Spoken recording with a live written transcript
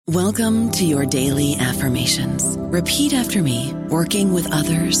Welcome to your daily affirmations. Repeat after me. Working with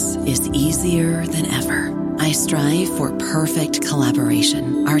others is easier than ever. I strive for perfect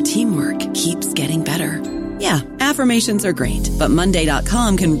collaboration. Our teamwork keeps getting better. Yeah, affirmations are great, but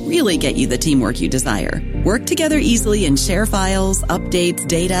Monday.com can really get you the teamwork you desire. Work together easily and share files, updates,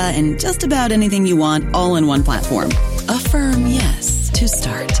 data, and just about anything you want all in one platform. Affirm yes to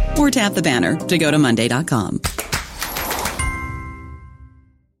start, or tap the banner to go to Monday.com.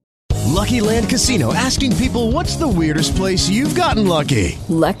 Lucky Land Casino, asking people, what's the weirdest place you've gotten lucky?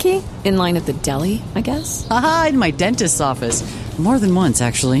 Lucky? In line at the deli, I guess? Aha, in my dentist's office. More than once,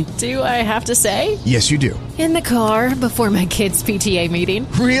 actually. Do I have to say? Yes, you do. In the car before my kids' PTA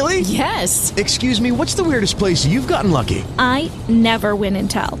meeting. Really? Yes. Excuse me, what's the weirdest place you've gotten lucky? I never win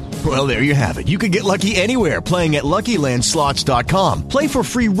and tell. Well, there you have it. You can get lucky anywhere, playing at LuckyLandSlots.com. Play for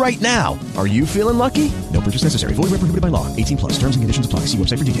free right now. Are you feeling lucky? No purchase necessary. Void where prohibited by law. 18+. Terms and conditions apply. See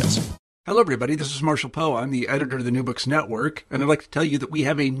website for details. Hello, everybody. This is Marshall Poe. I'm the editor of the New Books Network, and I'd like to tell you that we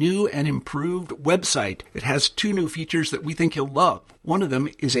have a new and improved website. It has 2 new features that we think you'll love. One of them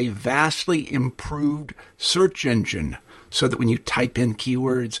is a vastly improved search engine, so that when you type in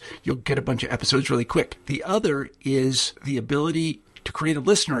keywords, you'll get a bunch of episodes really quick. The other is the ability to create a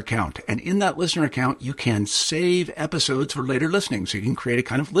listener account. And in that listener account, you can save episodes for later listening. So you can create a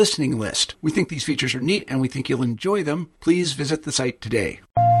kind of listening list. We think these features are neat, and we think you'll enjoy them. Please visit the site today.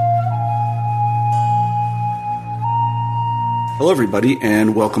 Hello, everybody,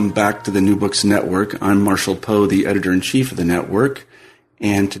 and welcome back to the New Books Network. I'm Marshall Poe, the editor-in-chief of the network.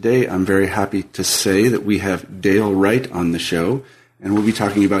 And today I'm very happy to say that we have Dale Wright on the show, and we'll be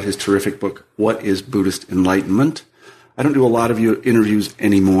talking about his terrific book, What is Buddhist Enlightenment? I don't do a lot of interviews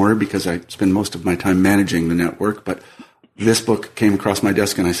anymore because I spend most of my time managing the network, but this book came across my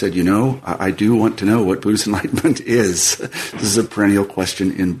desk and I said, I do want to know what Buddhist Enlightenment is. This is a perennial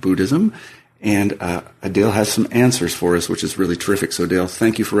question in Buddhism, and Dale has some answers for us, which is really terrific. So, Dale,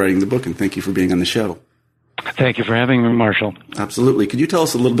 thank you for writing the book and thank you for being on the show. Thank you for having me, Marshall. Absolutely. Could you tell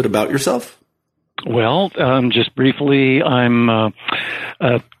us a little bit about yourself? Well, just briefly, I'm a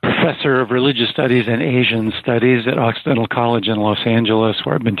professor of religious studies and Asian studies at Occidental College in Los Angeles,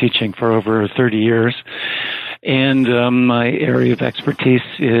 where I've been teaching for over 30 years. And my area of expertise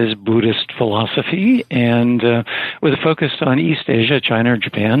is Buddhist philosophy, and with a focus on East Asia, China or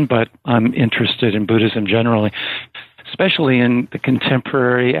Japan, but I'm interested in Buddhism generally, especially in the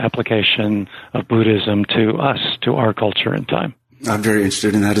contemporary application of Buddhism to us, to our culture and time. I'm very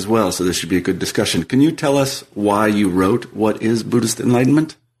interested in that as well, so this should be a good discussion. Can you tell us why you wrote What is Buddhist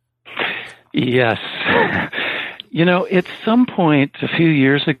Enlightenment? Yes. At some point a few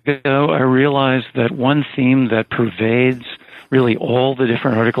years ago, I realized that one theme that pervades really all the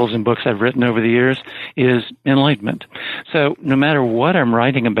different articles and books I've written over the years is enlightenment. So no matter what I'm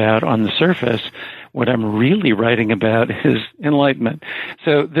writing about on the surface, what I'm really writing about is enlightenment.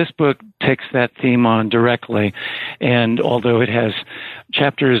 So this book takes that theme on directly, and although it has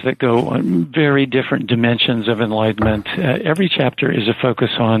chapters that go on very different dimensions of enlightenment, every chapter is a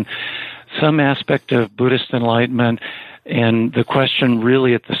focus on some aspect of Buddhist enlightenment. And the question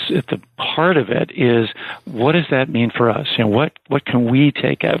really at the heart of it is, what does that mean for us? What can we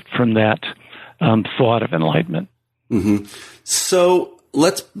take out from that thought of enlightenment? Mm-hmm. So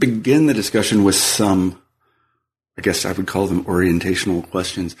let's begin the discussion with some, I guess I would call them orientational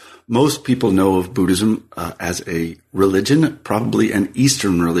questions. Most people know of Buddhism as a religion, probably an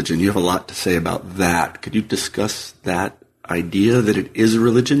Eastern religion. You have a lot to say about that. Could you discuss that idea that it is a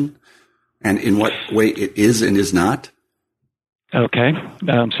religion and in what way it is and is not? Okay,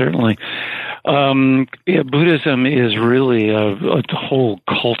 certainly. Buddhism is really a whole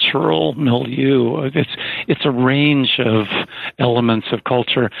cultural milieu. It's a range of elements of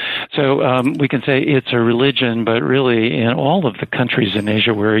culture. So we can say it's a religion, but really in all of the countries in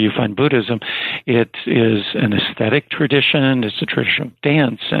Asia where you find Buddhism, it is an aesthetic tradition. It's a tradition of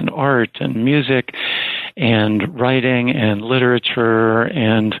dance and art and music and writing and literature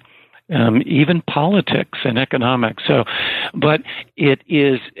and even politics and economics. So, but it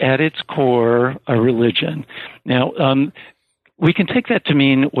is at its core a religion. Now, we can take that to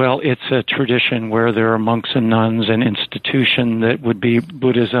mean, well, it's a tradition where there are monks and nuns, an institution that would be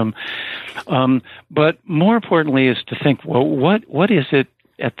Buddhism. But more importantly is to think, well, what is it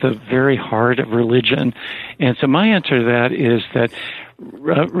at the very heart of religion? And so my answer to that is that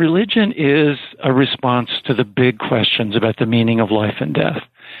religion is a response to the big questions about the meaning of life and death.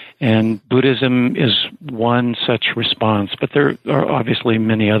 And Buddhism is one such response, but there are obviously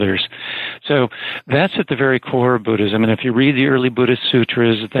many others. So that's at the very core of Buddhism. And if you read the early Buddhist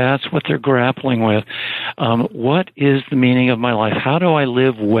sutras, that's what they're grappling with. What is the meaning of my life? How do I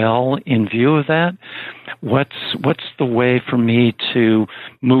live well in view of that? What's the way for me to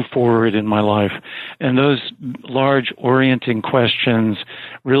move forward in my life? And those large orienting questions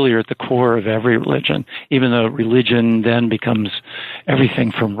really are at the core of every religion, even though religion then becomes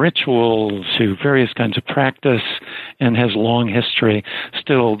everything from ritual to various kinds of practice and has long history.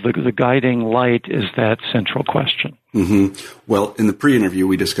 Still, the guiding light is that central question. Mm-hmm. Well, in the pre-interview,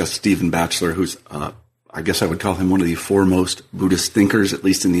 we discussed Stephen Batchelor, who's I guess I would call him one of the foremost Buddhist thinkers, at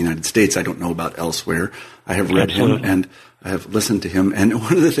least in the United States. I don't know about elsewhere. I have read him and I have listened to him. And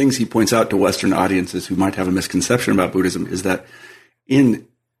one of the things he points out to Western audiences who might have a misconception about Buddhism is that in,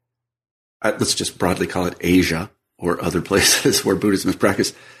 let's just broadly call it Asia or other places where Buddhism is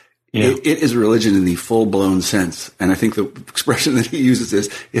practiced, it is a religion in the full-blown sense. And I think the expression that he uses is,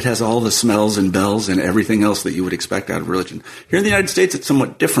 it has all the smells and bells and everything else that you would expect out of religion. Here in the United States, it's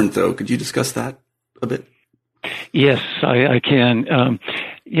somewhat different, though. Could you discuss that a bit? Yes, I can.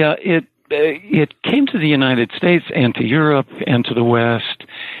 It came to the United States and to Europe and to the West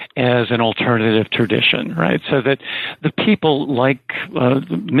as an alternative tradition, right? So that the people, like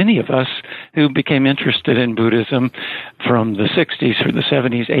many of us who became interested in Buddhism from the 60s through the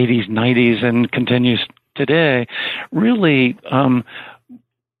 70s, 80s, 90s, and continues today, really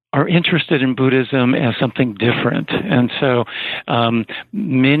are interested in Buddhism as something different. And so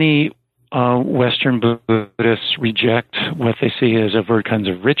many Western Buddhists reject what they see as overt kinds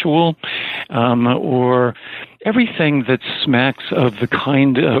of ritual, or everything that smacks of the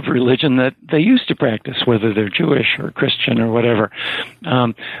kind of religion that they used to practice, whether they're Jewish or Christian or whatever.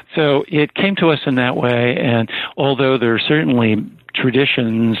 So it came to us in that way, and although there are certainly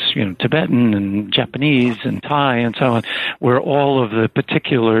traditions, Tibetan and Japanese and Thai and so on, where all of the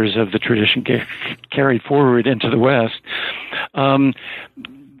particulars of the tradition get carried forward into the West,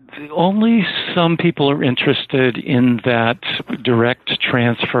 only some people are interested in that direct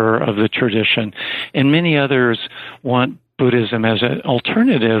transfer of the tradition, and many others want Buddhism as an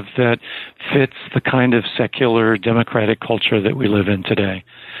alternative that fits the kind of secular democratic culture that we live in today.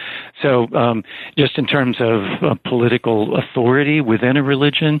 So just in terms of political authority within a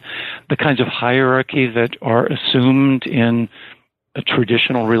religion, the kinds of hierarchy that are assumed in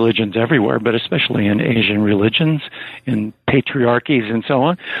traditional religions everywhere, but especially in Asian religions, in patriarchies and so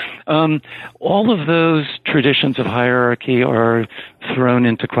on. All of those traditions of hierarchy are thrown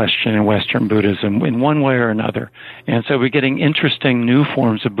into question in Western Buddhism in one way or another. And so we're getting interesting new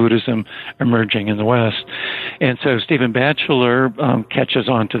forms of Buddhism emerging in the West. And so Stephen Batchelor catches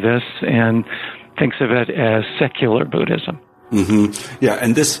on to this and thinks of it as secular Buddhism. Mm-hmm. Yeah,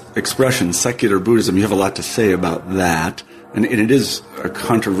 and this expression, secular Buddhism, you have a lot to say about that. And it is a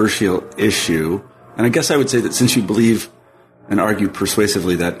controversial issue. And I guess I would say that since you believe and argue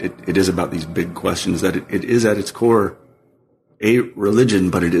persuasively that it is about these big questions, that it is at its core a religion,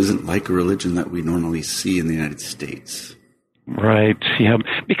 but it isn't like a religion that we normally see in the United States. Right, yeah.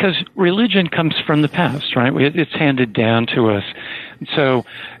 Because religion comes from the past, right? It's handed down to us. So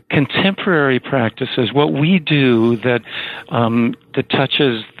contemporary practices, what we do that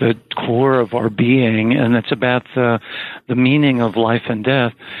touches the core of our being, and that's about the meaning of life and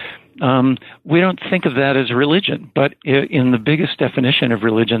death, we don't think of that as religion, but in the biggest definition of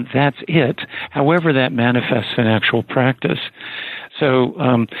religion, that's it. However, that manifests in actual practice.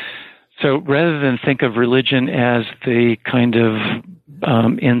 So rather than think of religion as the kind of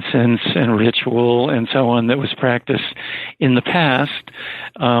incense and ritual and so on that was practiced in the past,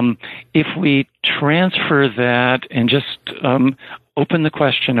 if we transfer that and just open the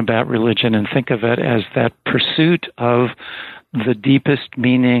question about religion and think of it as that pursuit of the deepest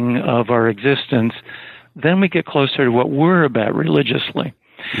meaning of our existence, then we get closer to what we're about religiously.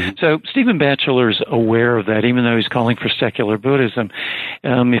 Mm-hmm. So Stephen Batchelor's aware of that, even though he's calling for secular Buddhism.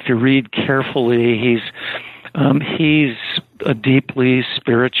 If you read carefully, he's a deeply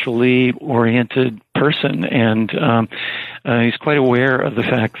spiritually oriented person, and he's quite aware of the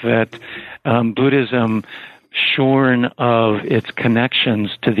fact that Buddhism, shorn of its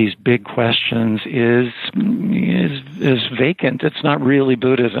connections to these big questions, is vacant. It's not really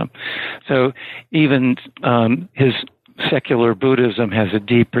Buddhism. So even his secular Buddhism has a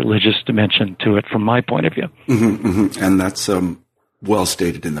deep religious dimension to it, from my point of view. Mm-hmm, mm-hmm. And that's well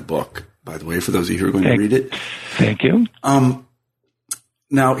stated in the book, by the way, for those of you who are going to read it. Thank you.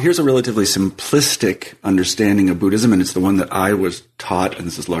 Now, here's a relatively simplistic understanding of Buddhism, and it's the one that I was taught, and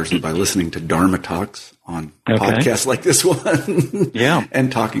this is largely by listening to Dharma talks on podcasts like this one,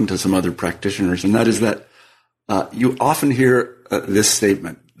 and talking to some other practitioners, and that is that you often hear this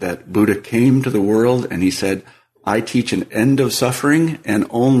statement, that Buddha came to the world and he said, I teach an end of suffering and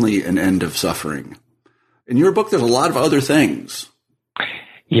only an end of suffering. In your book, there's a lot of other things.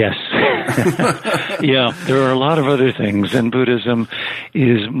 Yes. Yeah, there are a lot of other things, and Buddhism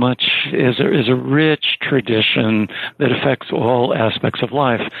is a rich tradition that affects all aspects of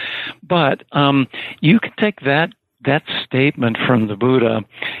life. But you can take that statement from the Buddha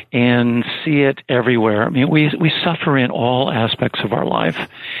and see it everywhere. I mean, we suffer in all aspects of our life,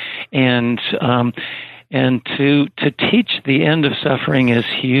 and to teach the end of suffering is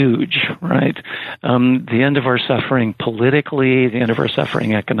huge, right? The end of our suffering politically, the end of our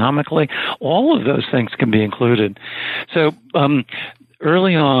suffering economically, all of those things can be included. So,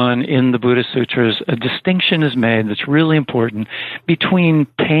 early on in the Buddhist Sutras, a distinction is made that's really important between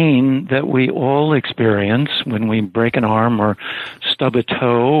pain that we all experience when we break an arm or stub a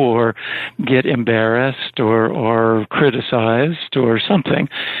toe or get embarrassed or criticized or something,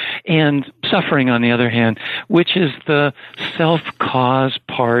 and suffering, on the other hand, which is the self-caused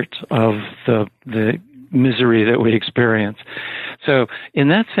part of the misery that we experience. So in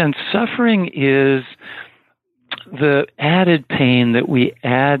that sense, suffering is the added pain that we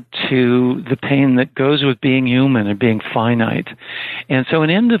add to the pain that goes with being human and being finite. And so an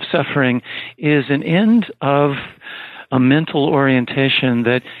end of suffering is an end of a mental orientation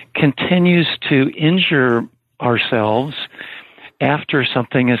that continues to injure ourselves after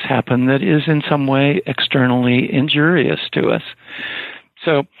something has happened that is in some way externally injurious to us.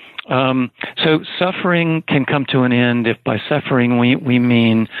 So suffering can come to an end if by suffering we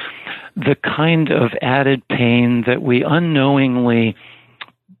mean the kind of added pain that we unknowingly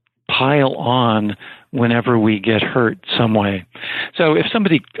pile on whenever we get hurt some way. So if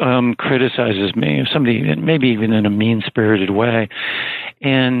somebody criticizes me, if somebody, maybe even in a mean-spirited way,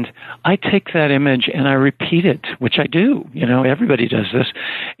 and I take that image and I repeat it, which I do, everybody does this,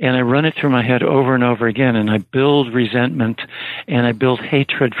 and I run it through my head over and over again, and I build resentment, and I build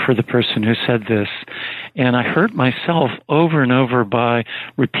hatred for the person who said this, and I hurt myself over and over by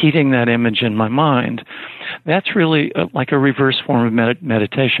repeating that image in my mind. That's really like a reverse form of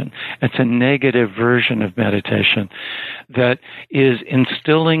meditation. It's a negative version of meditation that is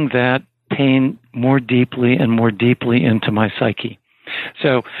instilling that pain more deeply and more deeply into my psyche.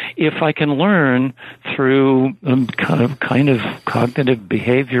 So if I can learn through kind of cognitive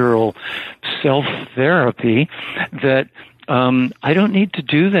behavioral self-therapy that I don't need to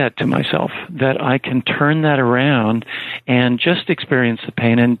do that to myself, that I can turn that around and just experience the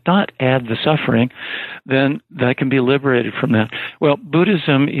pain and not add the suffering, then I can be liberated from that. Well,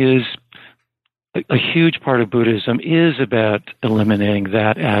 Buddhism is, a huge part of Buddhism is about eliminating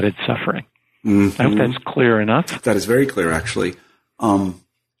that added suffering. Mm-hmm. I hope that's clear enough. That is very clear, actually.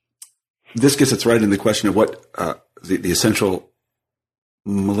 This gets us right in the question of what the essential.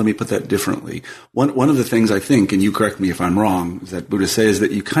 Well, let me put that differently. One of the things I think, and you correct me if I'm wrong, that Buddha says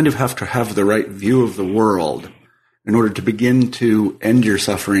that you kind of have to have the right view of the world in order to begin to end your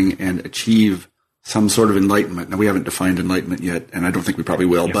suffering and achieve some sort of enlightenment. Now, we haven't defined enlightenment yet, and I don't think we probably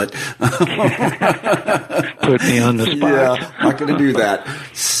will, but put me on the spot. Yeah, I'm not going to do that.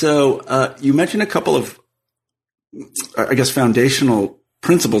 So you mentioned a couple of, I guess, foundational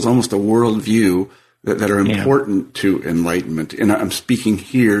principles, almost a worldview that are important to enlightenment. And I'm speaking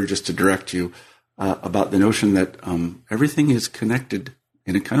here just to direct you about the notion that everything is connected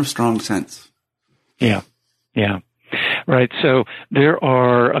in a kind of strong sense. Yeah. Right. So there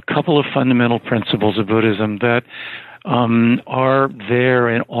are a couple of fundamental principles of Buddhism that are there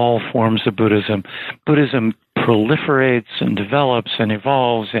in all forms of Buddhism. Buddhism proliferates and develops and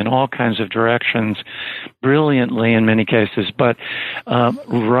evolves in all kinds of directions brilliantly in many cases, but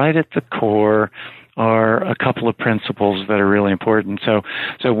right at the core are a couple of principles that are really important. So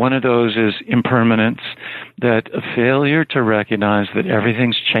one of those is impermanence, that a failure to recognize that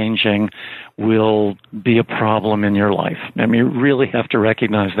everything's changing will be a problem in your life. I mean, you really have to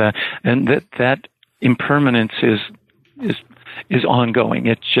recognize that, and that impermanence is ongoing.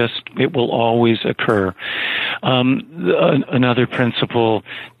 It will always occur. Another principle,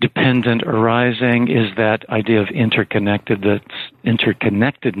 dependent arising, is that idea of interconnectedness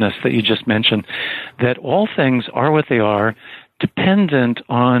that you just mentioned, that all things are what they are, dependent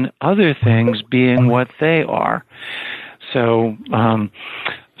on other things being what they are. So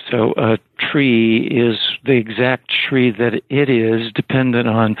a tree is the exact tree that it is, dependent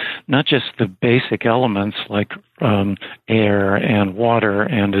on not just the basic elements like air and water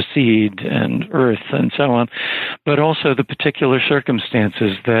and a seed and earth and so on, but also the particular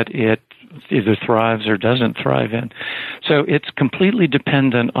circumstances that it either thrives or doesn't thrive in. So it's completely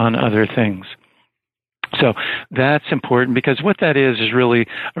dependent on other things. So that's important, because what that is really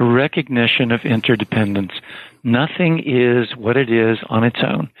a recognition of interdependence. Nothing is what it is on its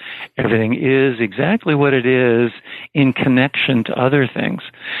own. Everything is exactly what it is in connection to other things.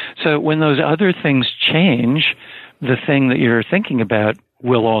 So when those other things change, the thing that you're thinking about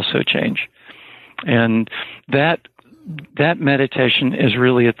will also change. And that meditation is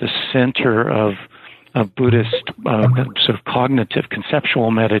really at the center of Buddhist sort of cognitive,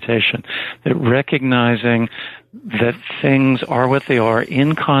 conceptual meditation, that recognizing that things are what they are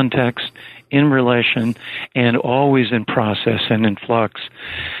in context, in relation, and always in process and in flux,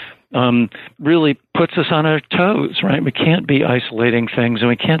 really puts us on our toes, right? We can't be isolating things, and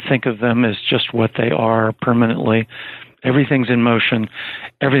we can't think of them as just what they are permanently. Everything's in motion.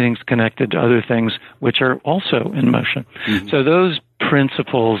 Everything's connected to other things which are also in motion. Mm-hmm. So those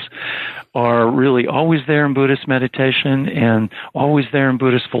principles are really always there in Buddhist meditation and always there in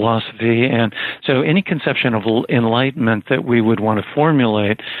Buddhist philosophy. And so any conception of enlightenment that we would want to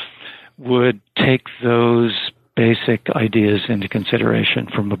formulate would take those basic ideas into consideration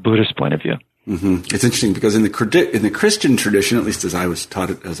from a Buddhist point of view. Mm-hmm. It's interesting because in the Christian tradition, at least as I was taught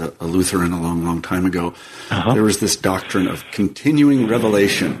it as a Lutheran a long, long time ago, there was this doctrine of continuing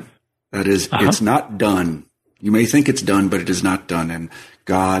revelation. That is, it's not done. You may think it's done, but it is not done. And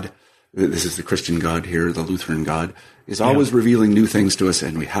God, this is the Christian God here, the Lutheran God, is always revealing new things to us,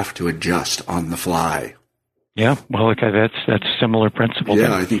 and we have to adjust on the fly. Yeah, well, okay, that's a similar principle.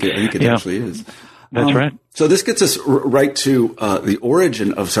 Yeah, I think it actually is. That's right. So this gets us right to the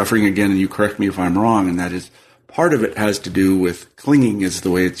origin of suffering again, and you correct me if I'm wrong, and that is part of it has to do with clinging is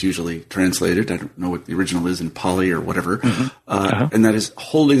the way it's usually translated. I don't know what the original is in Pali or whatever. Mm-hmm. And that is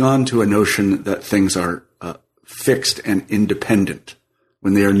holding on to a notion that things are fixed and independent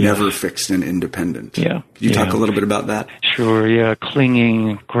when they are never fixed and independent. Yeah. Can you talk a little bit about that? Sure, yeah.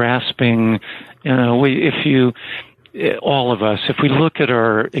 Clinging, grasping, all of us, if we look at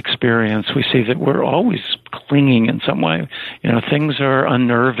our experience, we see that we're always clinging in some way. Things are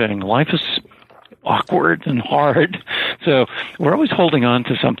unnerving. Life is awkward and hard. So we're always holding on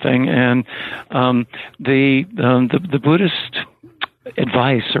to something. And the Buddhist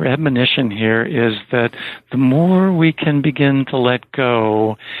advice or admonition here is that the more we can begin to let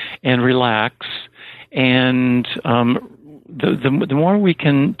go and relax, and the more we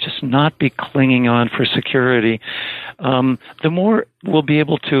can just not be clinging on for security, the more we'll be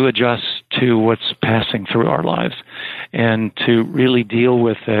able to adjust to what's passing through our lives and to really deal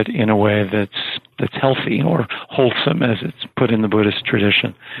with it in a way that's healthy or wholesome, as it's put in the Buddhist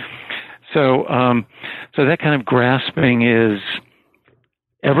tradition. So that kind of grasping is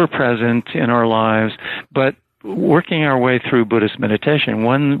ever present in our lives, but working our way through Buddhist meditation,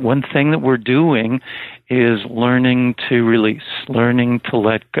 one thing that we're doing is learning to release, learning to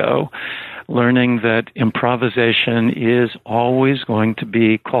let go, learning that improvisation is always going to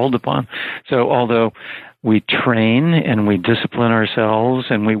be called upon. So although we train and we discipline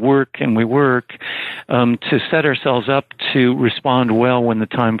ourselves and we work to set ourselves up to respond well when the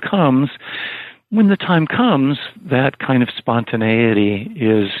time comes, that kind of spontaneity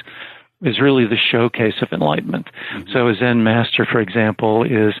is really the showcase of enlightenment. Mm-hmm. So a Zen master, for example,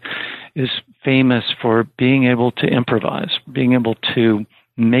 is famous for being able to improvise, being able to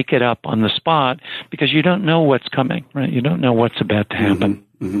make it up on the spot, because you don't know what's coming, right? You don't know what's about to happen.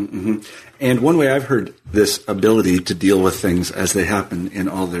 Mm-hmm, mm-hmm. And one way I've heard this ability to deal with things as they happen in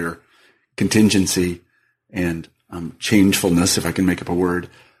all their contingency and changefulness, if I can make up a word,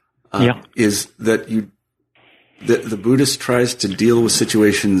 is that the Buddhist tries to deal with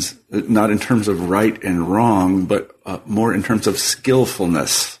situations not in terms of right and wrong, but more in terms of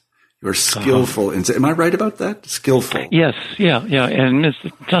skillfulness. You're skillful. Am I right about that? Skillful. Yes, yeah. And it's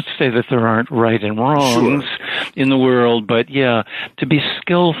not to say that there aren't right and wrongs in the world, but to be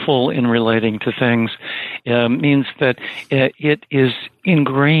skillful in relating to things means that it is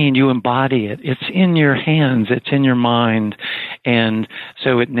ingrained, you embody it. It's in your hands, it's in your mind, and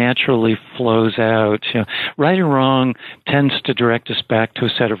so it naturally flows out. Right or wrong tends to direct us back to a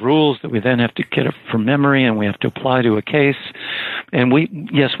set of rules that we then have to get from memory and we have to apply to a case. And we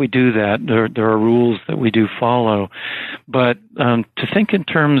do that. There are rules that we do follow. But to think in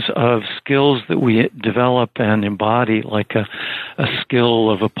terms of skills that we develop and embody, like a skill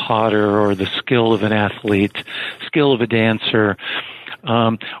of a potter or the skill of an athlete, skill of a dancer,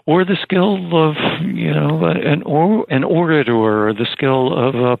 or the skill of, an orator, or the skill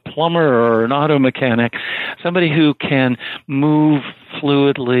of a plumber or an auto mechanic, somebody who can move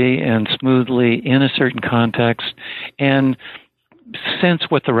fluidly and smoothly in a certain context and sense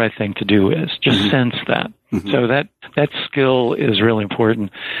what the right thing to do is. Just sense that. So that skill is really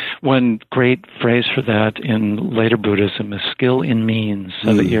important. One great phrase for that in later Buddhism is skill in means,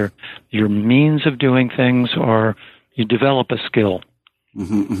 so that your means of doing things are, you develop a skill.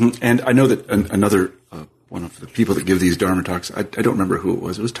 And I know that another one of the people that give these Dharma talks, I don't remember who it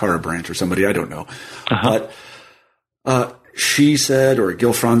was. It was Tara Branch or somebody, I don't know. But she said, or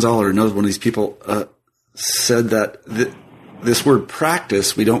Gil Franzal or another one of these people said that this word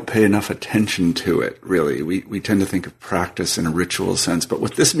practice, we don't pay enough attention to it, really. We tend to think of practice in a ritual sense, but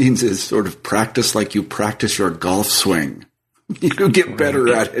what this means is sort of practice like you practice your golf swing. You get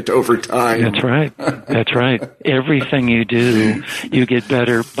better at it over time. That's right. That's right. Everything you do, you get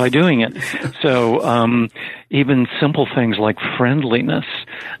better by doing it. So even simple things like friendliness,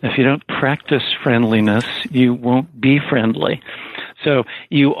 if you don't practice friendliness, you won't be friendly. So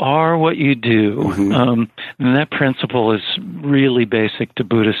you are what you do, and that principle is really basic to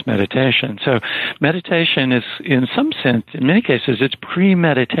Buddhist meditation. So meditation is, in some sense, in many cases, it's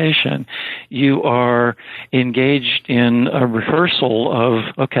pre-meditation. You are engaged in a rehearsal of,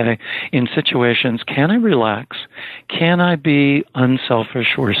 okay, in situations, can I relax? Can I be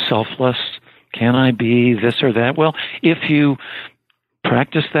unselfish or selfless? Can I be this or that? Well, if you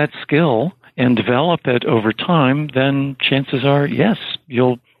practice that skill and develop it over time, then chances are, yes,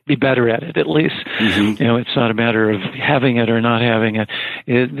 you'll be better at it, at least. It's not a matter of having it or not having it.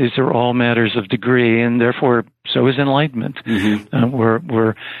 These are all matters of degree, and therefore, so is enlightenment.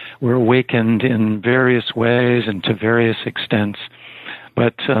 We're awakened in various ways and to various extents.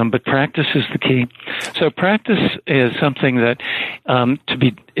 But practice is the key. So practice is something that,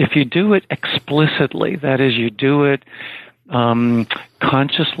 if you do it explicitly, that is, you do it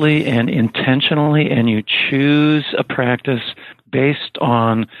consciously and intentionally, and you choose a practice based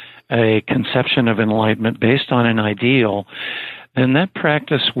on a conception of enlightenment, based on an ideal, then that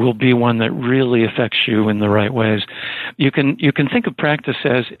practice will be one that really affects you in the right ways. You can think of practice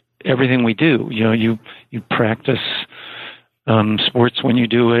as everything we do. You practice sports when you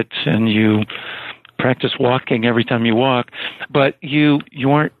do it, and you practice walking every time you walk, but you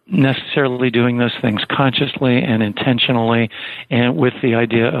aren't necessarily doing those things consciously and intentionally and with the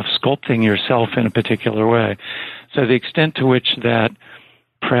idea of sculpting yourself in a particular way. So the extent to which that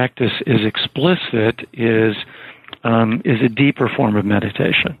practice is explicit is a deeper form of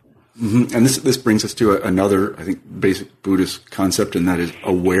meditation. And this brings us to another, I think, basic Buddhist concept, and that is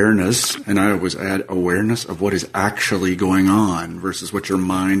awareness. And I always add awareness of what is actually going on versus what your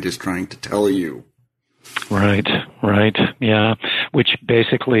mind is trying to tell you. Right, yeah. Which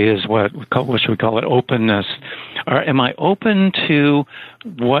basically is what should we call it? Openness. Or am I open to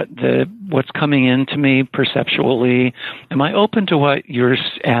what's coming into me perceptually? Am I open to what you're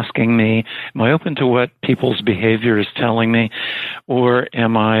asking me? Am I open to what people's behavior is telling me? Or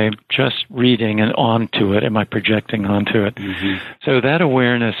am I just reading and onto it? Am I projecting onto it? So that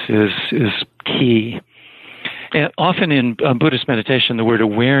awareness is key. And often in Buddhist meditation, the word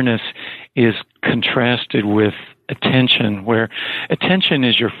awareness is contrasted with attention, where attention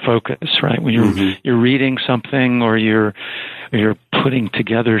is your focus, right? When you're reading something or you're putting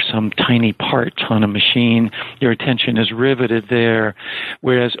together some tiny part on a machine, your attention is riveted there.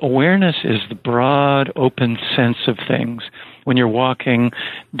 Whereas awareness is the broad, open sense of things. When you're walking,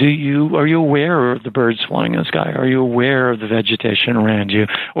 are you aware of the birds flying in the sky? Are you aware of the vegetation around you?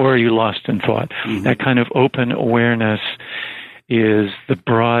 Or are you lost in thought? That kind of open awareness is the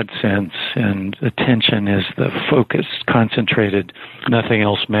broad sense, and attention is the focused, concentrated, nothing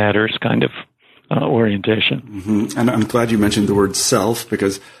else matters kind of orientation. And I'm glad you mentioned the word self,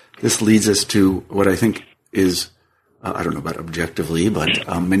 because this leads us to what I think is, I don't know about objectively, but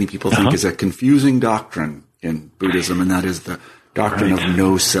many people think is a confusing doctrine in Buddhism, and that is the doctrine of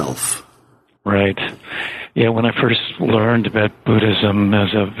no self. Right. Yeah, when I first learned about Buddhism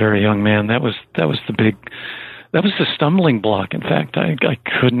as a very young man, that was the stumbling block. In fact, I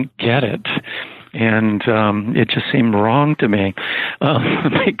couldn't get it. And it just seemed wrong to me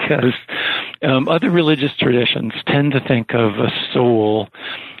because other religious traditions tend to think of a soul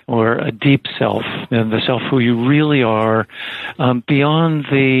or a deep self, the self who you really are, beyond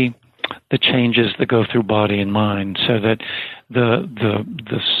the changes that go through body and mind, so that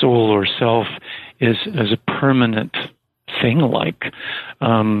the soul or self is a permanent thing-like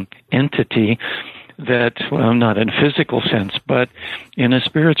entity that, well, not in a physical sense, but in a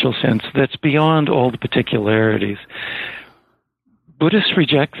spiritual sense, that's beyond all the particularities. Buddhists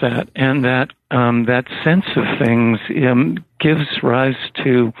reject that, and that sense of things gives rise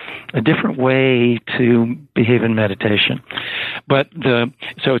to a different way to behave in meditation. But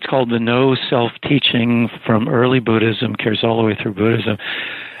so it's called the no self-teaching from early Buddhism, carries all the way through Buddhism,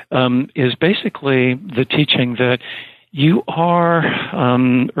 is basically the teaching that you are,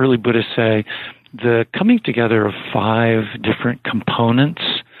 early Buddhists say, the coming together of 5 different components,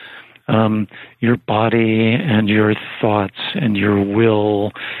 your body and your thoughts and your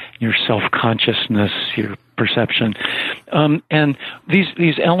will, your self-consciousness, your perception. And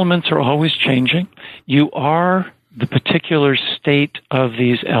these elements are always changing. You are the particular state of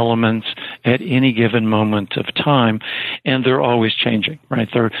these elements at any given moment of time, and they're always changing, right?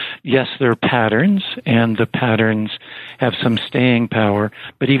 They're patterns, and the patterns have some staying power,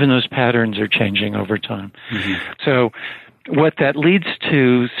 but even those patterns are changing over time. Mm-hmm. So what that leads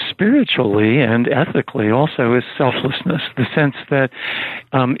to spiritually and ethically also is selflessness, the sense that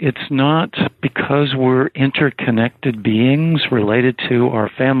it's not because we're interconnected beings related to our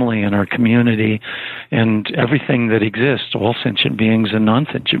family and our community and everything that exists, all sentient beings and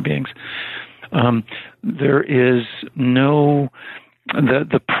non-sentient beings. There is no...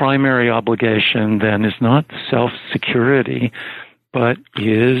 The primary obligation then is not self-security, but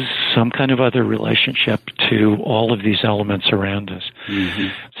is some kind of other relationship to all of these elements around us. Mm-hmm.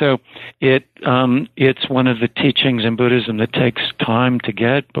 So it's one of the teachings in Buddhism that takes time to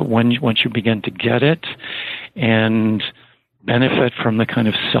get, but once you begin to get it and benefit from the kind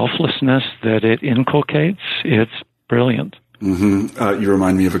of selflessness that it inculcates, it's brilliant. Mm-hmm. You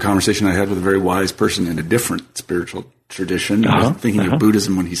remind me of a conversation I had with a very wise person in a different spiritual tradition. I was thinking of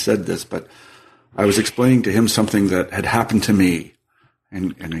Buddhism when he said this, but I was explaining to him something that had happened to me.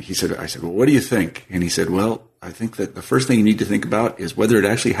 And he said, I said, well, what do you think? And he said, well, I think that the first thing you need to think about is whether it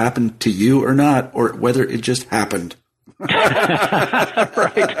actually happened to you or not, or whether it just happened.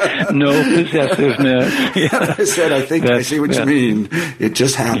 Right. No possessiveness. Yeah. I said, I see what you mean. It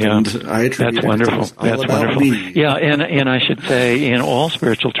just happened. Yeah, I attribute that's wonderful. That's wonderful. Me. Yeah, and I should say, in all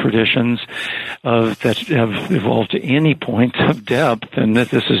spiritual traditions that have evolved to any point of depth, and that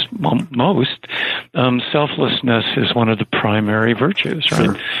this is most, selflessness is one of the primary virtues,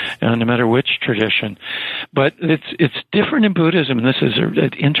 right? Sure. No matter which tradition. But it's different in Buddhism, and this is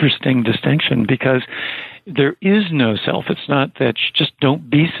an interesting distinction, because there is no self. It's not that you just don't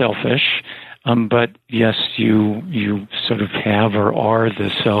be selfish, but yes, you sort of have or are the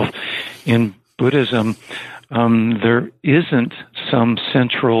self. In Buddhism, there isn't some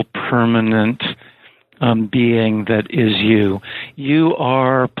central permanent being that is you. You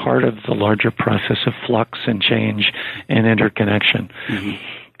are part of the larger process of flux and change and interconnection. Mm-hmm.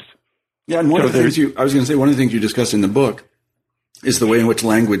 Yeah, and one of the things you discuss in the book is the way in which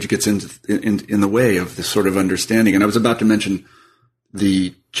language gets in the way of this sort of understanding. And I was about to mention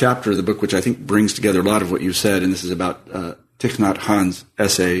the chapter of the book, which I think brings together a lot of what you said, and this is about Thich Nhat Hanh's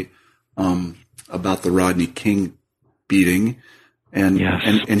essay about the Rodney King beating. And yes.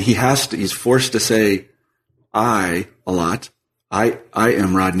 and he's forced to say I a lot. I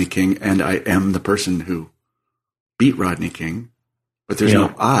am Rodney King, and I am the person who beat Rodney King. But there's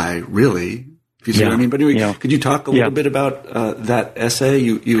no I, really. If you see what I mean. But anyway, could you talk a little bit about that essay?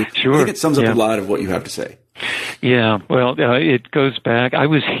 Sure. I think it sums up a lot of what you have to say. Yeah, well, it goes back. I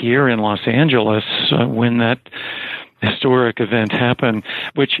was here in Los Angeles when that historic event happened,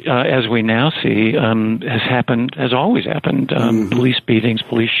 which, as we now see, has always happened. Police beatings,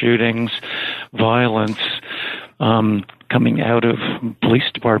 police shootings, violence, coming out of police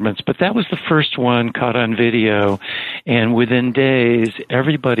departments. But that was the first one caught on video, and within days,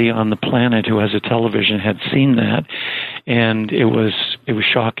 everybody on the planet who has a television had seen that, and it was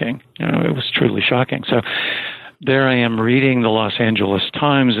shocking. It was truly shocking. So there I am reading the Los Angeles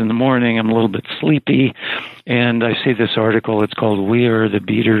Times in the morning. I'm a little bit sleepy, and I see this article. It's called "We Are the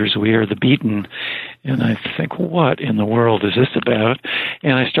Beaters, We Are the Beaten." And I think, what in the world is this about?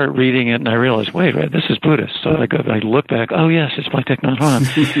 And I start reading it, and I realize, wait, this is Buddhist. So I look back, oh, yes, it's by Thich Nhat Hanh.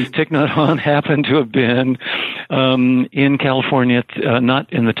 Thich Nhat Hanh happened to have been in California,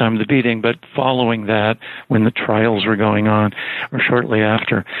 not in the time of the beating, but following that, when the trials were going on, or shortly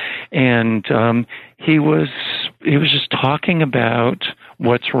after. And he was just talking about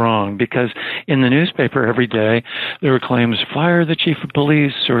what's wrong, because in the newspaper every day there were claims, fire the chief of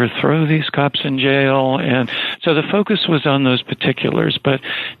police or throw these cops in jail, and so the focus was on those particulars. But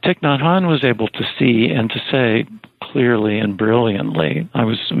Thich Nhat Hanh was able to see and to say clearly and brilliantly, I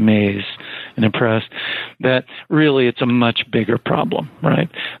was amazed and impressed, that really it's a much bigger problem, right?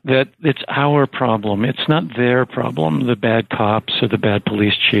 That it's our problem. It's not their problem, the bad cops or the bad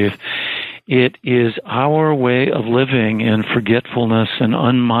police chief. it is our way of living in forgetfulness and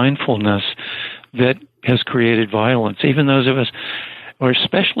unmindfulness that has created violence. Even those of us, or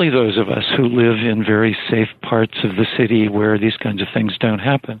especially those of us who live in very safe parts of the city where these kinds of things don't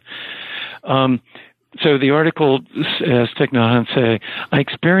happen. So the article, as Thich Nhat Hanh say, I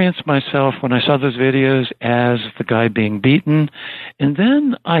experienced myself when I saw those videos as the guy being beaten, and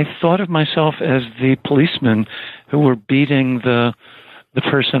then I thought of myself as the policemen who were beating the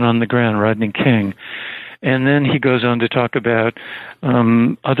person on the ground, Rodney King. And then he goes on to talk about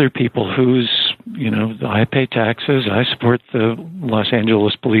other people whose, I pay taxes, I support the Los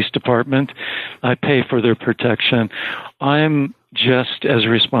Angeles Police Department, I pay for their protection. I'm just as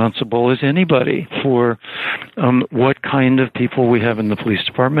responsible as anybody for what kind of people we have in the police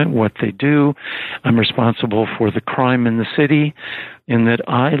department, what they do. I'm responsible for the crime in the city, in that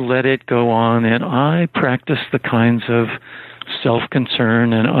I let it go on, and I practice the kinds of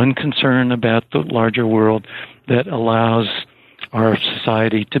self-concern and unconcern about the larger world that allows our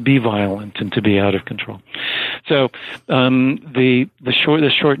society to be violent and to be out of control. So the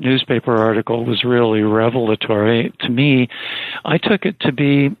short newspaper article was really revelatory to me. I took it to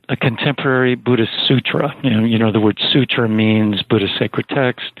be a contemporary Buddhist sutra. The word sutra means Buddhist sacred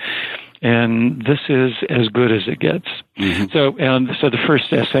text. And this is as good as it gets. Mm-hmm. So the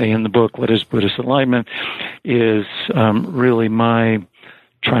first essay in the book, What is Buddhist Enlightenment, is really my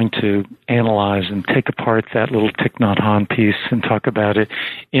trying to analyze and take apart that little Thich Nhat Hanh piece and talk about it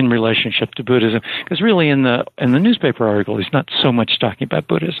in relationship to Buddhism. Because really in the newspaper article, he's not so much talking about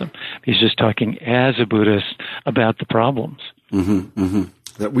Buddhism. He's just talking as a Buddhist about the problems. Mm-hmm, mm-hmm.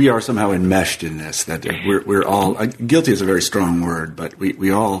 That we are somehow enmeshed in this, that we're all, guilty is a very strong word, but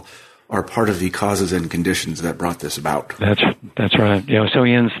we all are part of the causes and conditions that brought this about. That's right. So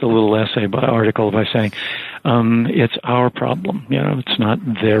he ends the little article by saying, it's our problem. It's not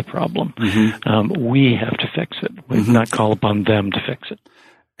their problem. Mm-hmm. We have to fix it. We mm-hmm. not call upon them to fix it.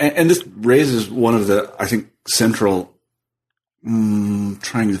 And this raises one of the, I think, central,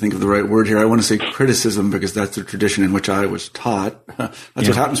 trying to think of the right word here. I want to say criticism, because that's the tradition in which I was taught. That's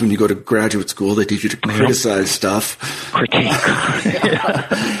what happens when you go to graduate school. They teach you to criticize stuff. Critique.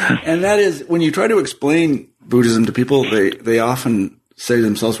 And that is, when you try to explain Buddhism to people, they often say to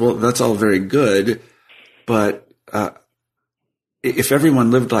themselves, well, that's all very good, but if everyone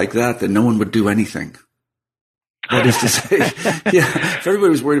lived like that, then no one would do anything. That is to say, if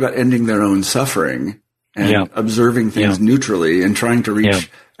everybody was worried about ending their own suffering and observing things neutrally and trying to reach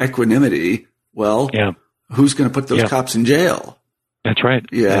equanimity, who's going to put those cops in jail? That's right.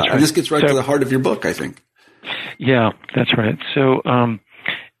 Yeah, that's right. And this gets right to the heart of your book, I think. Yeah, that's right. So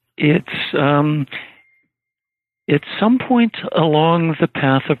it's some point along the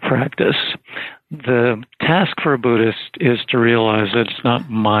path of practice, the task for a Buddhist is to realize that it's not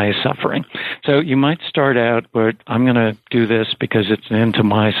my suffering. So you might start out, but I'm going to do this because it's an end to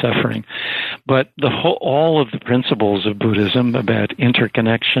my suffering. But all of the principles of Buddhism about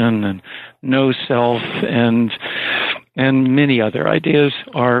interconnection and no self and many other ideas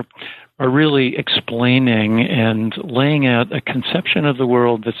are really explaining and laying out a conception of the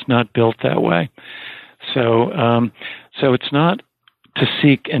world that's not built that way. So it's not to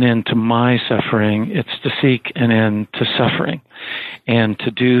seek an end to my suffering, it's to seek an end to suffering, and to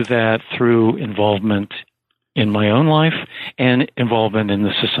do that through involvement in my own life and involvement in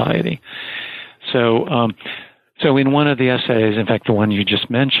the society. So in one of the essays, in fact, the one you just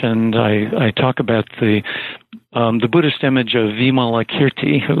mentioned, I talk about the Buddhist image of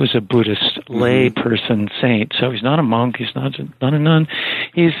Vimalakirti, who was a Buddhist lay person saint. So he's not a monk, he's not a nun.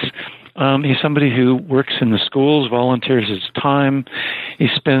 He's somebody who works in the schools, volunteers his time. He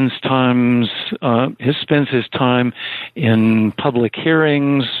spends his time in public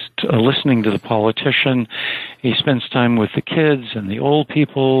hearings, listening to the politician. He spends time with the kids and the old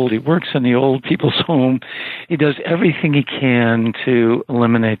people. He works in the old people's home. He does everything he can to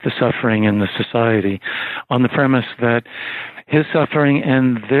eliminate the suffering in the society on the premise that his suffering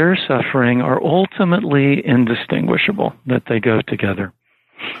and their suffering are ultimately indistinguishable, that they go together.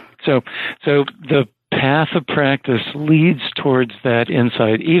 So the path of practice leads towards that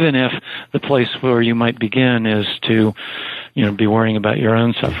insight, even if the place where you might begin is to, be worrying about your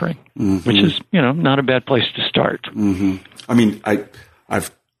own suffering, which is, not a bad place to start. Mm-hmm. I mean,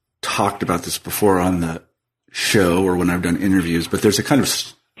 I've talked about this before on the show or when I've done interviews, but there's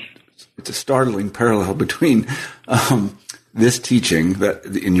it's a startling parallel between, this teaching that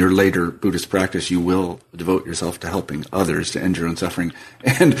in your later Buddhist practice, you will devote yourself to helping others to end your own suffering.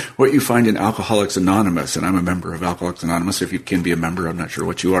 And what you find in Alcoholics Anonymous, and I'm a member of Alcoholics Anonymous. If you can be a member, I'm not sure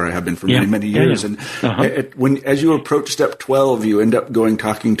what you are. I have been for many, many years. And as you approach step 12, you end up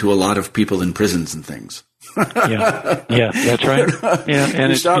talking to a lot of people in prisons and things. Yeah, that's right. Yeah, and you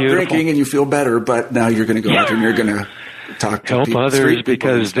it's stop beautiful. drinking and you feel better, but now you're going to go out and you're going to help others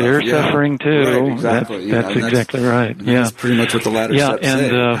because they're suffering too. Right, exactly. That's exactly right. Yeah, that's pretty much what the latter steps say.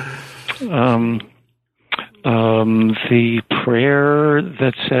 The prayer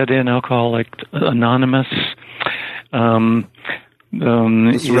that's said in Alcoholics Anonymous, the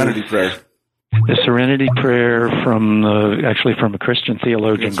Serenity Prayer. The Serenity Prayer from a Christian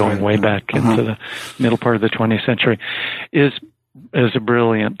theologian way back into the middle part of the 20th century is a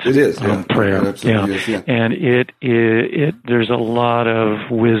brilliant prayer. Is. And it there's a lot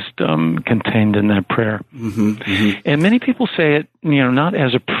of wisdom contained in that prayer. And many people say it, not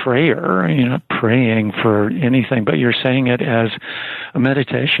as a prayer, you're not praying for anything, but you're saying it as a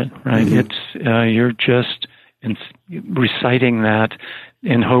meditation, right? It's you're just reciting that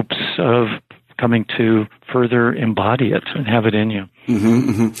in hopes of coming to further embody it and have it in you.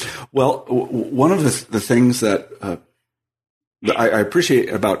 Well, one of the things that I appreciate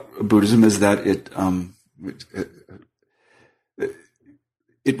about Buddhism is that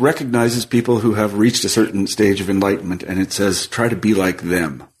it recognizes people who have reached a certain stage of enlightenment, and it says try to be like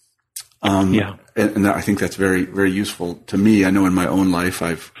them. And I think that's very, very useful to me. I know in my own life,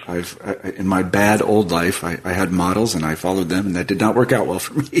 in my bad old life, I had models and I followed them, and that did not work out well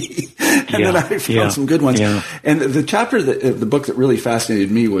for me. And then I found some good ones. And the chapter the book that really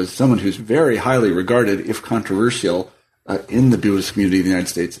fascinated me was someone who's very highly regarded, if controversial, in the Buddhist community of the United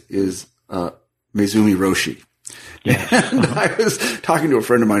States is Maezumi Roshi. And I was talking to a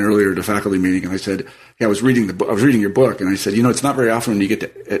friend of mine earlier at a faculty meeting, and I said, I was reading your book, and I said, it's not very often when you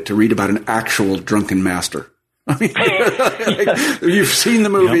get to read about an actual drunken master. I mean, you've seen the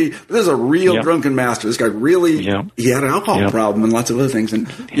movie, but there's a real drunken master. This guy really, he had an alcohol problem and lots of other things. And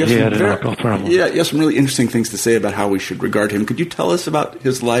he had an alcohol problem. Yeah, you have some really interesting things to say about how we should regard him. Could you tell us about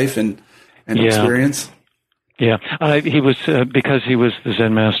his life and experience? Yeah, he was because he was the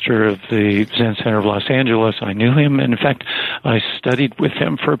Zen master of the Zen Center of Los Angeles. I knew him, and in fact, I studied with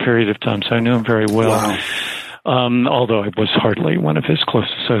him for a period of time, so I knew him very well. Wow. Although I was hardly one of his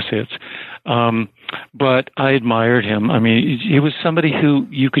close associates. But I admired him. I mean, he was somebody who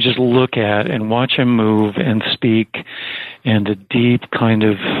you could just look at and watch him move and speak, and a deep kind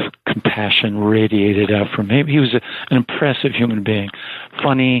of compassion radiated out from him. He was an impressive human being,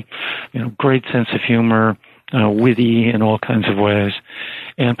 funny, great sense of humor, witty in all kinds of ways,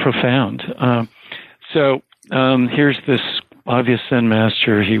 and profound. So here's this obvious Zen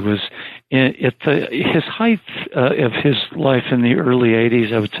master. He was at his height of his life in the early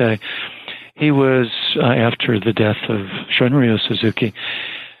 80s, I would say. He was, after the death of Shunryu Suzuki,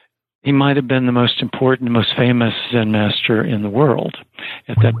 he might have been the most important, most famous Zen master in the world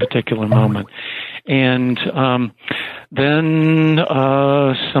at that particular moment. And then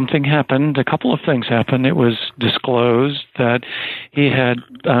something happened. A couple of things happened. It was disclosed that he had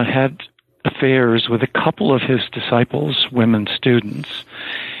had affairs with a couple of his disciples, women students.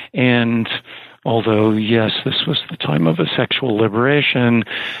 And although, yes, this was the time of a sexual liberation,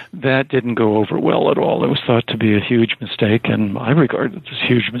 that didn't go over well at all. It was thought to be a huge mistake, and I regard it as a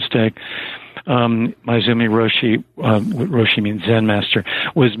huge mistake. Maezumi Roshi, Roshi means Zen master,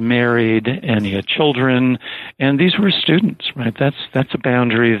 was married, and he had children, and these were his students, right? That's a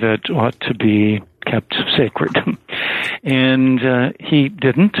boundary that ought to be kept sacred. And he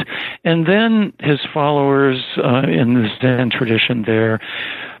didn't. And then his followers in the Zen tradition there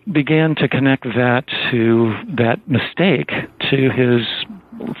began to connect that to that mistake to his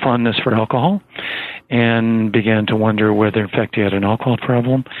fondness for alcohol, and began to wonder whether, in fact, he had an alcohol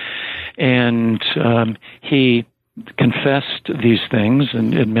problem. And he confessed these things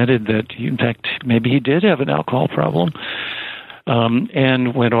and admitted that, in fact, maybe he did have an alcohol problem,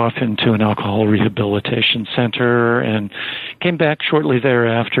 and went off into an alcohol rehabilitation center and came back shortly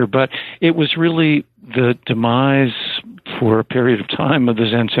thereafter. But it was really the demise for a period of time of the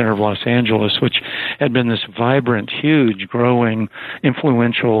Zen Center of Los Angeles, which had been this vibrant, huge, growing,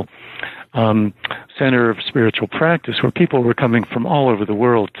 influential center of spiritual practice where people were coming from all over the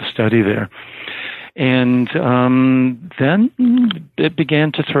world to study there. And then it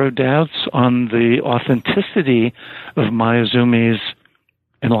began to throw doubts on the authenticity of Maezumi's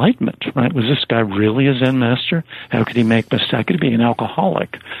enlightenment, right? Was this guy really a Zen master? How could he make mistakes? How could he be an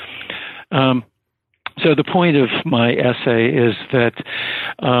alcoholic? So the point of my essay is that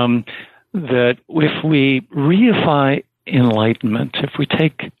that if we reify enlightenment, if we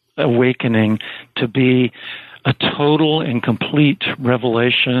take awakening to be a total and complete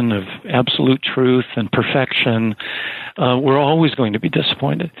revelation of absolute truth and perfection, we're always going to be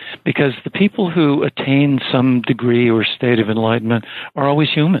disappointed, because the people who attain some degree or state of enlightenment are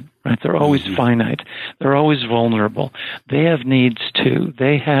always human, right? They're always finite. They're always vulnerable. They have needs too.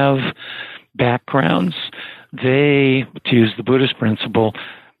 They have backgrounds. They, to use the Buddhist principle,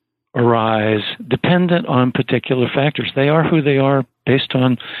 arise dependent on particular factors. They are who they are based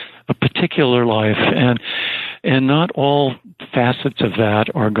on a particular life, and not all facets of that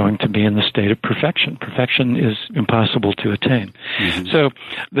are going to be in the state of perfection. Perfection is impossible to attain. So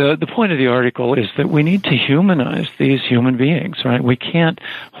the point of the article is that we need to humanize these human beings, right? We can't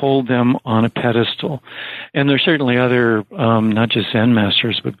hold them on a pedestal. And there's certainly other, not just Zen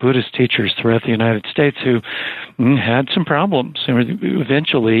masters, but Buddhist teachers throughout the United States who had some problems. And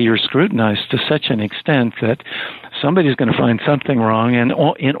eventually you're scrutinized to such an extent that somebody's going to find something wrong, and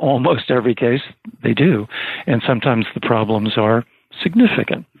in almost every case, they do. And sometimes the problems are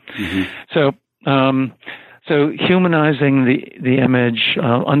significant. So humanizing the image,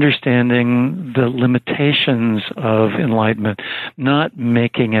 understanding the limitations of enlightenment, not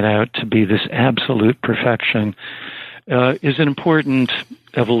making it out to be this absolute perfection, is an important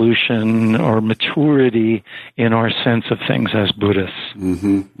evolution or maturity in our sense of things as Buddhists.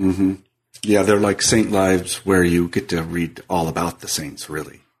 Yeah, they're like saint lives where you get to read all about the saints,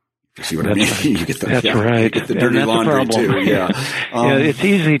 really. You see what I mean? Right. You get the, that's yeah, right. You get the dirty laundry too. Yeah. Yeah, it's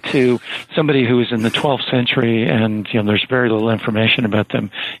easy to somebody who is in the 12th century and there's very little information about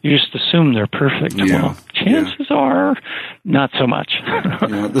them. You just assume they're perfect. Yeah. Well, chances are not so much.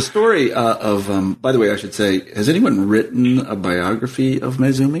 The story of, by the way, I should say, has anyone written a biography of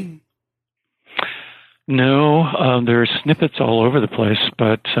Maezumi? No, there are snippets all over the place,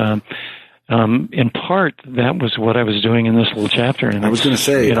 but in part, that was what I was doing in this little chapter. And I was going to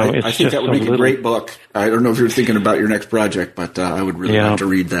say, I think that would make a great book. I don't know if you're thinking about your next project, but I would really like to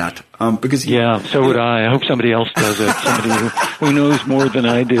read that. Because so would I. I hope somebody else does it. Somebody who knows more than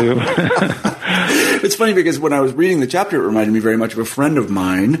I do. It's funny because when I was reading the chapter, it reminded me very much of a friend of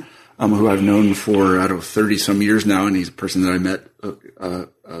mine who I've known for, 30-some years now, and he's a person that I met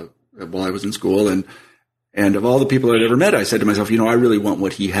while I was in school. And of all the people I'd ever met, I said to myself, I really want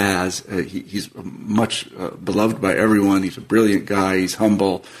what he has. He's much beloved by everyone. He's a brilliant guy. He's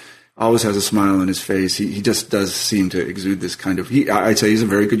humble, always has a smile on his face. He just does seem to exude this kind of, I'd say he's a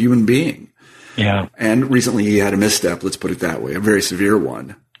very good human being. Yeah. And recently he had a misstep, let's put it that way, a very severe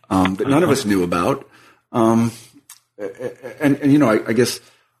one, that none of us knew about. I guess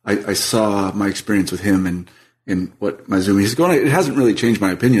I saw my experience with him and in what Maezumi is going. It hasn't really changed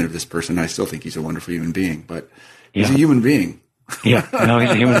my opinion of this person. I still think he's a wonderful human being, but he's a human being. He's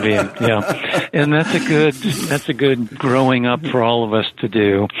a human being. Yeah. And that's a good growing up for all of us to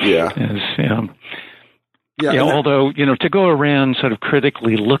do. Although, to go around sort of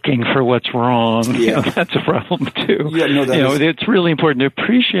critically looking for what's wrong, that's a problem too. It's really important to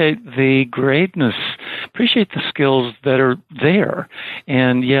appreciate the greatness, appreciate the skills that are there.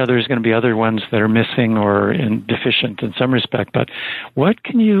 And there's going to be other ones that are missing or deficient in some respect, but what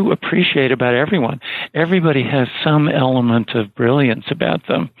can you appreciate about everyone? Everybody has some element of brilliance about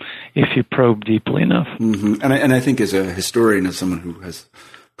them if you probe deeply enough. And I think as a historian, as someone who has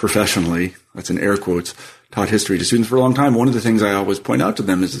professionally, that's in air quotes, taught history to students for a long time, one of the things I always point out to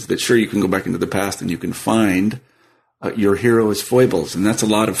them is that sure, you can go back into the past and you can find your hero's foibles, and that's a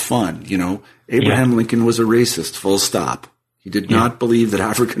lot of fun. Abraham Lincoln was a racist, full stop. He did not believe that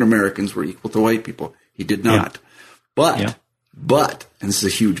African Americans were equal to white people. He did not. But, and this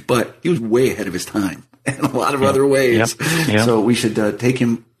is a huge but, he was way ahead of his time in a lot of other ways. So we should take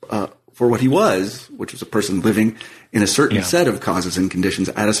him for what he was, which was a person living in a certain set of causes and conditions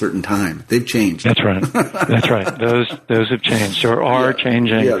at a certain time. They've changed. That's right. That's right. Those have changed or are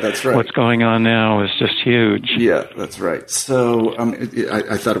changing. Yeah, that's right. What's going on now is just huge. Yeah, that's right. So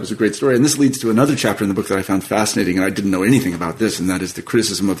I thought it was a great story. And this leads to another chapter in the book that I found fascinating, and I didn't know anything about this, and that is the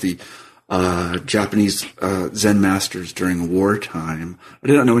criticism of the Japanese Zen masters during wartime. I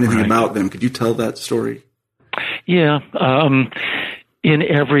didn't know anything about them. Could you tell that story? Yeah. In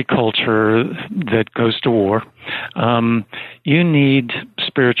every culture that goes to war, you need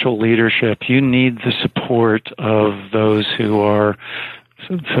spiritual leadership. You need the support of those who are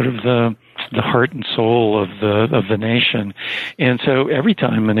sort of the heart and soul of the nation. And so every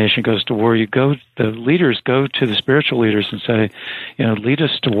time a nation goes to war, the leaders go to the spiritual leaders and say, lead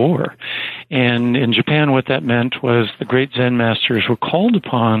us to war. And in Japan, what that meant was the great Zen masters were called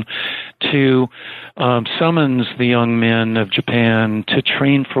upon to summons the young men of Japan to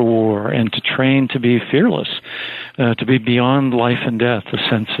train for war and to train to be fearless. to be beyond life and death, a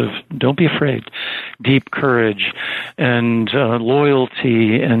sense of don't be afraid, deep courage, and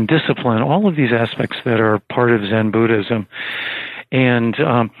loyalty and discipline, all of these aspects that are part of Zen Buddhism. And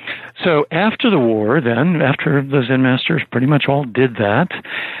so after the war, then, after the Zen masters pretty much all did that,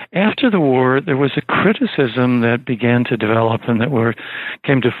 after the war, there was a criticism that began to develop and that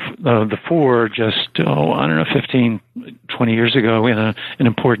came to the fore just, 15, 20 years ago in an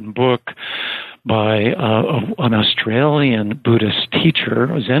important book by an Australian Buddhist teacher,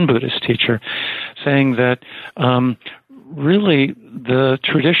 a Zen Buddhist teacher, saying that really the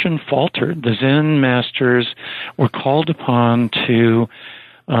tradition faltered. The Zen masters were called upon to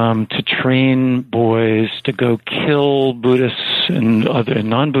train boys to go kill Buddhists and other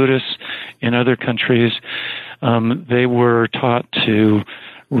non-Buddhists in other countries. They were taught to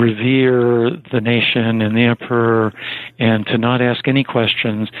revere the nation and the emperor and to not ask any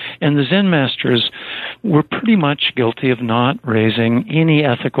questions. And the Zen masters were pretty much guilty of not raising any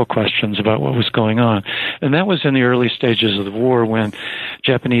ethical questions about what was going on. And that was in the early stages of the war when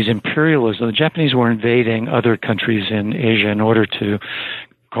Japanese imperialism, the Japanese were invading other countries in Asia in order to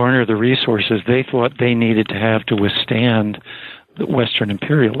garner the resources they thought they needed to have to withstand Western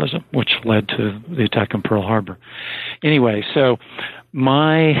imperialism, which led to the attack on Pearl Harbor. Anyway, so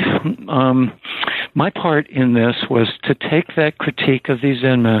my part in this was to take that critique of these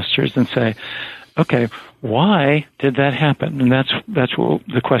Zen masters and say, okay, why did that happen? And that's what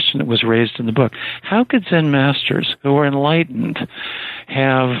the question that was raised in the book. How could Zen masters who were enlightened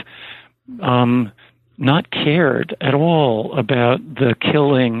have not cared at all about the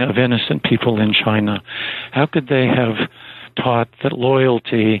killing of innocent people in China? How could they have taught that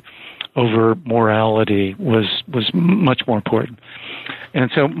loyalty over morality was much more important? And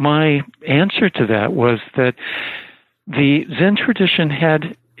so my answer to that was that the Zen tradition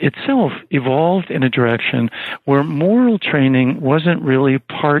had itself evolved in a direction where moral training wasn't really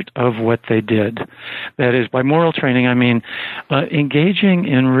part of what they did. That is, by moral training, I mean engaging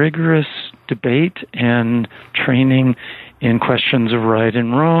in rigorous debate and training in questions of right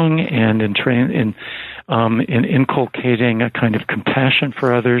and wrong, and in inculcating a kind of compassion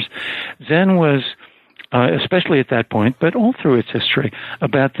for others. Zen was, especially at that point, but all through its history,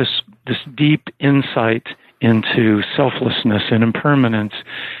 about this deep insight into selflessness and impermanence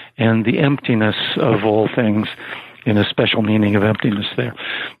and the emptiness of all things, in a special meaning of emptiness there.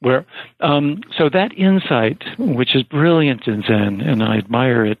 So that insight, which is brilliant in Zen, and I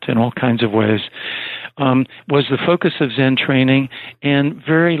admire it in all kinds of ways, was the focus of Zen training, and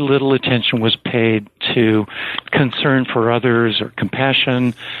very little attention was paid to concern for others or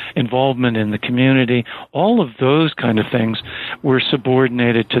compassion, involvement in the community. All of those kind of things were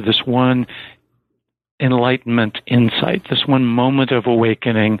subordinated to this one enlightenment insight, this one moment of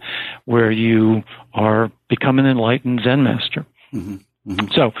awakening where you are become an enlightened Zen master. Mm-hmm. Mm-hmm.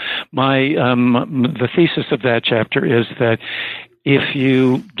 So the thesis of that chapter is that if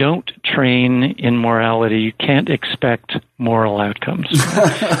you don't train in morality, you can't expect moral outcomes.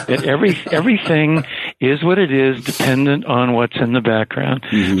 That everything is what it is, dependent on what's in the background.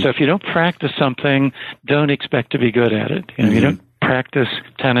 Mm-hmm. So if you don't practice something, don't expect to be good at it. You know, you don't practice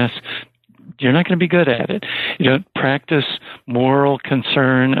tennis, you're not going to be good at it. You don't practice moral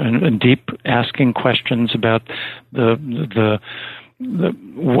concern and deep asking questions about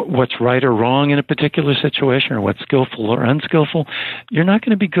what's right or wrong in a particular situation, or what's skillful or unskillful. You're not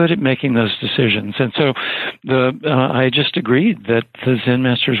going to be good at making those decisions. And so I just agreed that the Zen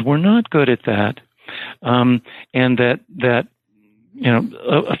masters were not good at that, and that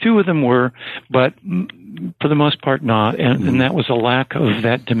a few of them were, but for the most part not, and that was a lack of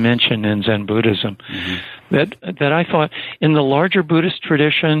that dimension in Zen Buddhism. Mm-hmm. That I thought in the larger Buddhist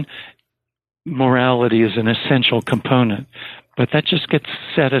tradition, morality is an essential component, but that just gets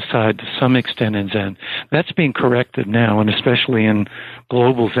set aside to some extent in Zen. That's being corrected now, and especially in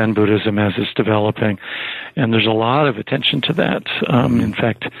global Zen Buddhism as it's developing. And there's a lot of attention to that. In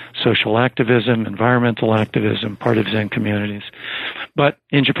fact, social activism, environmental activism, part of Zen communities. But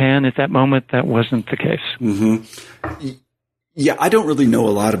in Japan, at that moment, that wasn't the case. Mm-hmm. Yeah, I don't really know a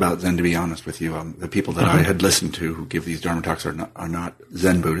lot about Zen, to be honest with you. The people that I had listened to who give these Dharma talks are not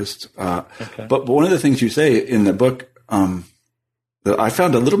Zen Buddhists. Okay. But one of the things you say in the book that I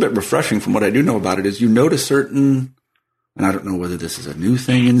found a little bit refreshing from what I do know about it is you note a certain, and I don't know whether this is a new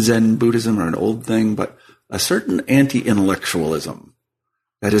thing in Zen Buddhism or an old thing, but a certain anti-intellectualism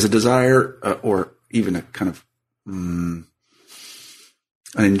that is a desire or even a kind of an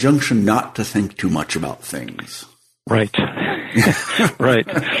injunction not to think too much about things. Right. Right.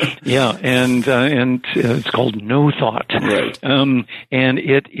 Yeah. And it's called no thought. Right. And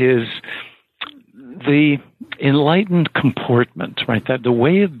it is enlightened comportment, right? That the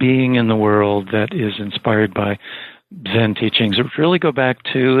way of being in the world that is inspired by Zen teachings, which really go back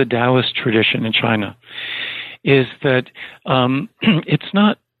to the Taoist tradition in China, is that it's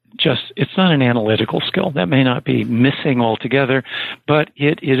not an analytical skill. That may not be missing altogether, but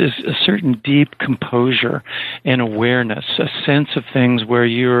it is a certain deep composure and awareness, a sense of things where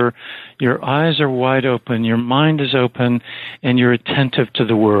your eyes are wide open, your mind is open, and you're attentive to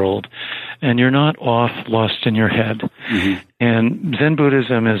the world, and you're not lost in your head. Mm-hmm. And Zen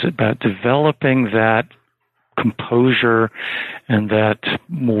Buddhism is about developing that composure and that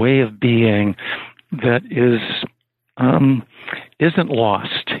way of being that isn't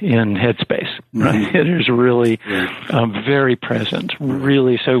lost in headspace, right? Mm-hmm. It is really very present,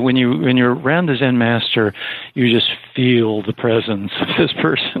 really. So when you're around the Zen master, you just feel the presence of this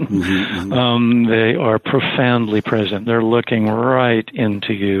person. Mm-hmm. They are profoundly present. They're looking right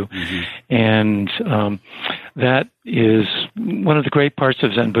into you. Mm-hmm. And that is one of the great parts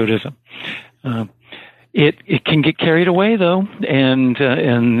of Zen Buddhism. It can get carried away, though, and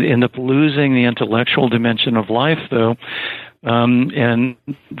end up losing the intellectual dimension of life, though, and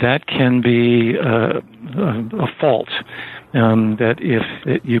that can be a fault. That if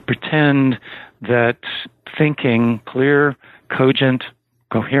you pretend that thinking, clear, cogent,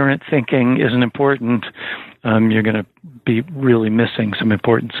 coherent thinking isn't important, you're going to be really missing some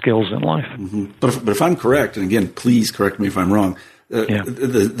important skills in life. Mm-hmm. But if I'm correct, and again, please correct me if I'm wrong,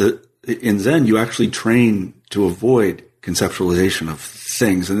 in Zen, you actually train to avoid conceptualization of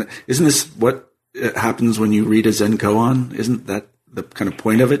things. And isn't this what happens when you read a Zen koan? Isn't that the kind of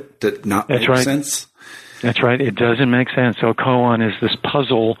point of it, that not make sense? That's right. It doesn't make sense. So koan is this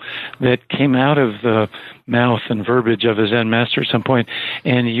puzzle that came out of the mouth and verbiage of a Zen master at some point.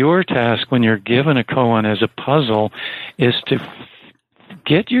 And your task when you're given a koan as a puzzle is to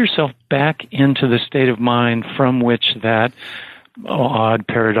get yourself back into the state of mind from which that odd,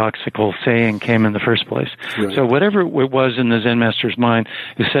 paradoxical saying came in the first place. Right. So whatever it was in the Zen master's mind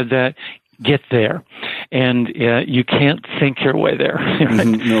who said that, get there. And you can't think your way there. Right?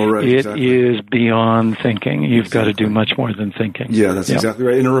 No, right. It is beyond thinking. You've got to do much more than thinking. Yeah, that's exactly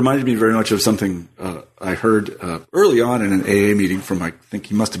right. And it reminded me very much of something I heard early on in an AA meeting from, I think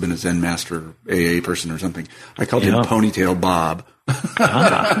he must have been a Zen master, AA person or something. I called him Ponytail Bob.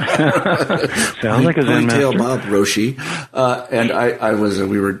 Sounds like a Zen master. Ponytail Bob Roshi.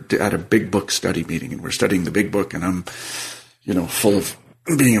 And we were at a big book study meeting, and we're studying the big book, and I'm, full of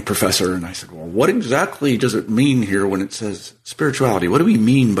being a professor. And I said, well, what exactly does it mean here when it says spirituality? What do we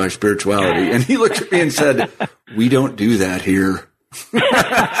mean by spirituality? And he looked at me and said, we don't do that here.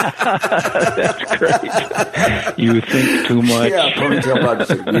 That's great. You think too much. Yeah, Ponytail Bob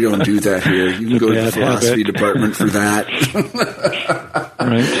said, we don't do that here. You can go to the philosophy department for that.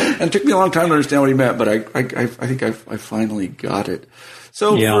 Right. And it took me a long time to understand what he meant, but I think I finally got it.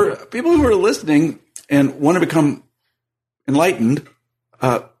 So for people who are listening and want to become enlightened,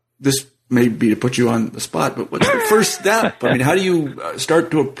 this may be to put you on the spot, but what's the first step? I mean, how do you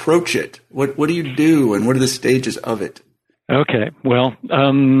start to approach it? What do you do, and what are the stages of it? Okay. Well,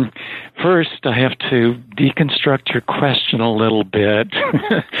 first I have to deconstruct your question a little bit.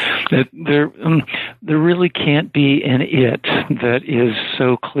 That there really can't be an it that is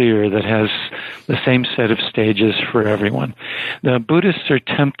so clear, that has the same set of stages for everyone. The Buddhists are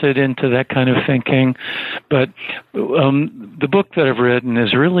tempted into that kind of thinking, but the book that I've written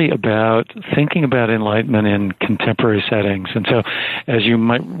is really about thinking about enlightenment in contemporary settings. And so, as you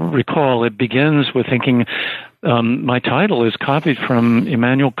might recall, it begins with thinking. My title is copied from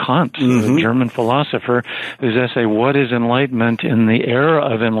Immanuel Kant, the German philosopher, whose essay, What is Enlightenment, in the Era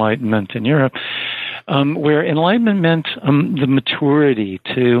of Enlightenment in Europe, where enlightenment meant the maturity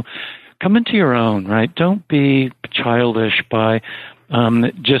to come into your own, right? Don't be childish by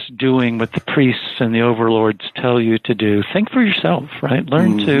just doing what the priests and the overlords tell you to do. Think for yourself, right?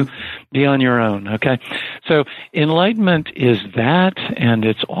 Learn to be on your own, okay? So enlightenment is that, and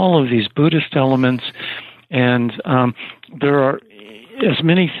it's all of these Buddhist elements. And there are as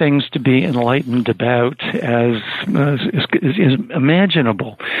many things to be enlightened about as is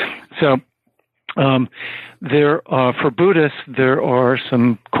imaginable. So for Buddhists, there are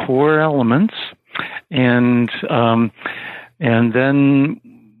some core elements, and then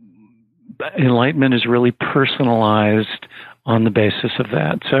enlightenment is really personalized on the basis of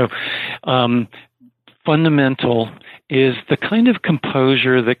that. So fundamental is the kind of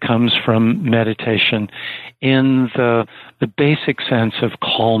composure that comes from meditation in the basic sense of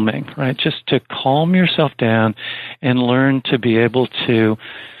calming, right? Just to calm yourself down and learn to be able to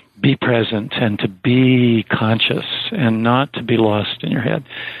be present and to be conscious and not to be lost in your head.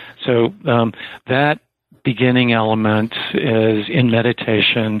 So that beginning element is in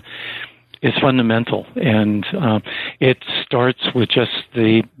meditation is fundamental, and it starts with just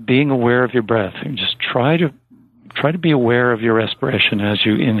the being aware of your breath. And just try to be aware of your respiration as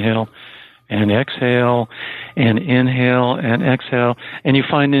you inhale and exhale, and inhale and exhale, and you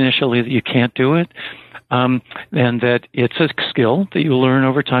find initially that you can't do it, and that it's a skill that you learn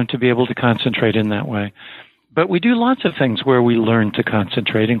over time to be able to concentrate in that way. But we do lots of things where we learn to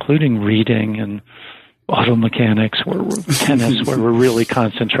concentrate, including reading and auto mechanics, tennis, where we're really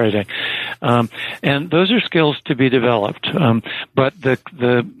concentrating. And those are skills to be developed. But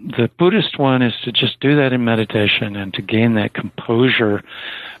the Buddhist one is to just do that in meditation and to gain that composure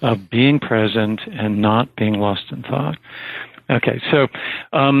of being present and not being lost in thought. Okay, so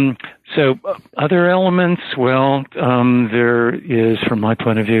other elements, well, there is, from my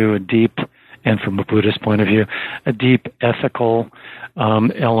point of view, and from a Buddhist point of view, a deep ethical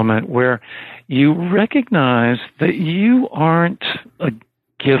element where you recognize that you aren't a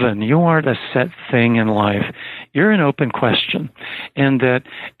given, you aren't a set thing in life. You're an open question, and that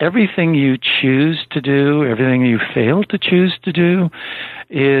everything you choose to do, everything you fail to choose to do,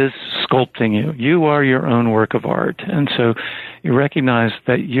 is sculpting you. You are your own work of art, and so you recognize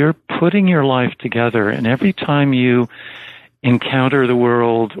that you're putting your life together, and every time you encounter the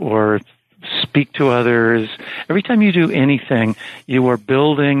world or speak to others, every time you do anything, you are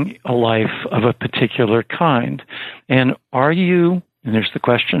building a life of a particular kind. And are you, and there's the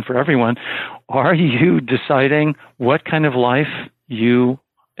question for everyone, are you deciding what kind of life you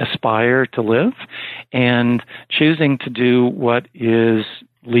aspire to live and choosing to do what is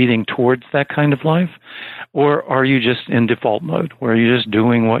leading towards that kind of life? Or are you just in default mode, where you're just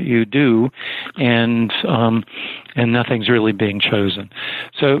doing what you do and nothing's really being chosen?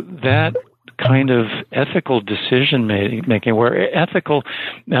 So that kind of ethical decision making, where ethical,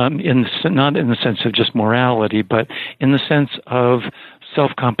 not in the sense of just morality, but in the sense of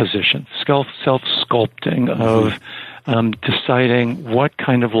self-composition, self-sculpting, of deciding what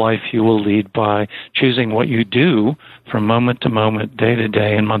kind of life you will lead by choosing what you do from moment to moment, day to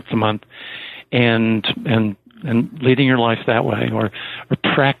day, and month to month, and leading your life that way, or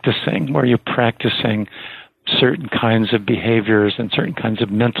practicing, where you're practicing certain kinds of behaviors and certain kinds of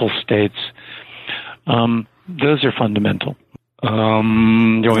mental states. Those are fundamental. Do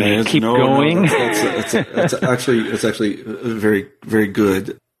you want me to keep going? It's actually very, very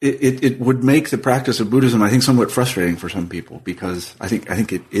good. It would make the practice of Buddhism, I think, somewhat frustrating for some people, because I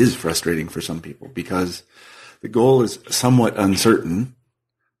think it is frustrating for some people because the goal is somewhat uncertain,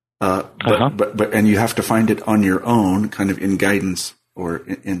 but and you have to find it on your own, kind of in guidance or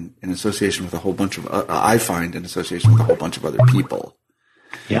in association with a whole bunch of, I find in association with a whole bunch of other people.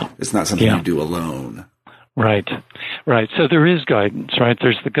 Yeah. It's not something you do alone. Right. So there is guidance, right?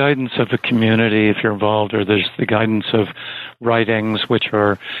 There's the guidance of the community if you're involved, or there's the guidance of writings which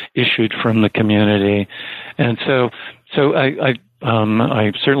are issued from the community. And so I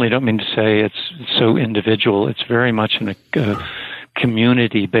certainly don't mean to say it's so individual. It's very much in a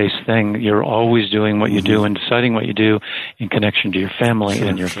community-based thing. You're always doing what you do and deciding what you do in connection to your family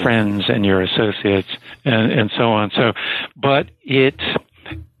and your friends and your associates and so on. So, but it's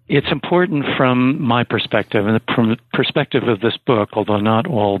important from my perspective and from the perspective of this book, although not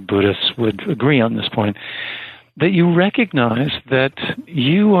all Buddhists would agree on this point, that you recognize that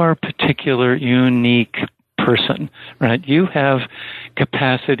you are a particular, unique person, right? You have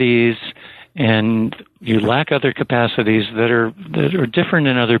capacities and you lack other capacities that are different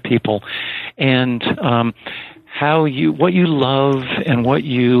in other people, and what you love and what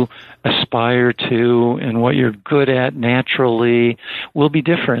you aspire to and what you're good at naturally will be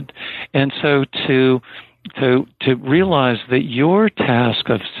different. And so to realize that your task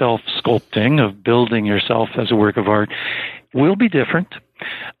of self-sculpting, of building yourself as a work of art, will be different,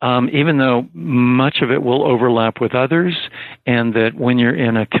 even though much of it will overlap with others, and that when you're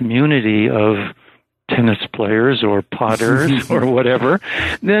in a community of tennis players or potters or whatever,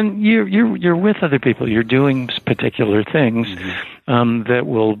 then you're with other people. You're doing particular things that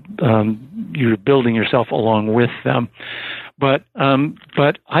will you're building yourself along with them. But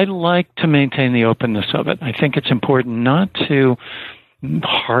I like to maintain the openness of it. I think it's important not to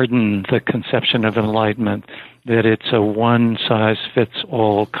harden the conception of enlightenment, that it's a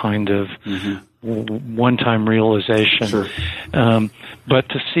one-size-fits-all kind of one-time realization, sure. But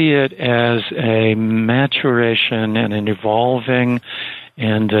to see it as a maturation and an evolving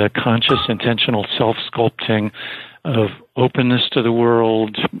and a conscious, intentional self-sculpting of openness to the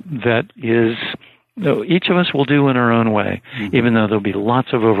world that is, each of us will do in our own way, even though there'll be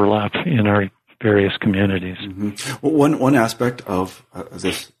lots of overlap in our various communities. Well, one aspect of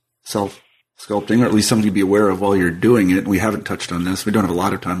this sculpting, or at least something to be aware of while you're doing it. We haven't touched on this. We don't have a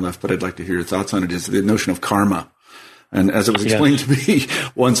lot of time left, but I'd like to hear your thoughts on it, is the notion of karma. And as it was explained to me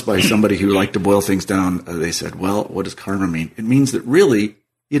once by somebody who liked to boil things down, they said, well, what does karma mean? It means that really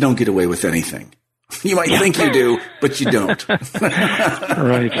you don't get away with anything. You might think you do, but you don't.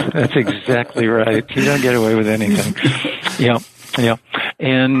 Right. That's exactly right. You don't get away with anything. Yeah.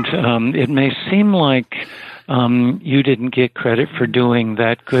 And it may seem like you didn't get credit for doing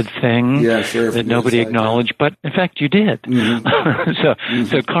that good thing that nobody acknowledged, but in fact you did. Mm-hmm.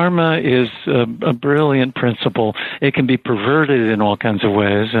 So karma is a brilliant principle. It can be perverted in all kinds of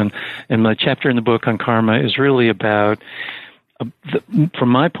ways, and my chapter in the book on karma is really about, from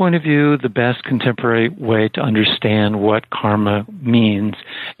my point of view, the best contemporary way to understand what karma means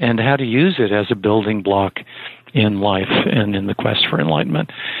and how to use it as a building block in life and in the quest for enlightenment.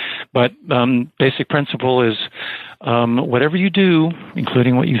 But basic principle is whatever you do,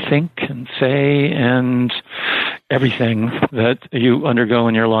 including what you think and say and everything that you undergo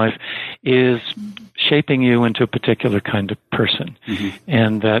in your life, is shaping you into a particular kind of person. Mm-hmm.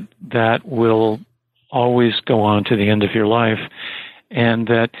 And that will always go on to the end of your life, and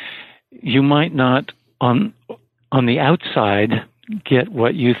that you might not on the outside get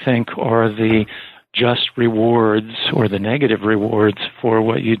what you think are the just rewards or the negative rewards for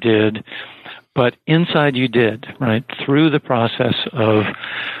what you did, but inside you did, right? Through the process of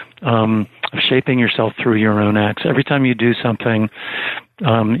shaping yourself through your own acts. Every time you do something,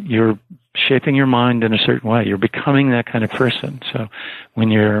 you're shaping your mind in a certain way. You're becoming that kind of person. So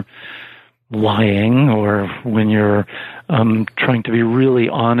when you're lying or when you're trying to be really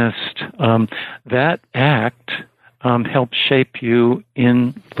honest, that act helps shape you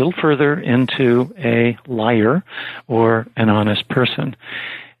in a little further into a liar or an honest person.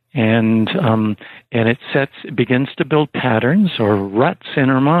 And it begins to build patterns or ruts in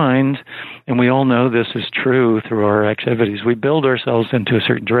our mind, and we all know this is true through our activities. We build ourselves into a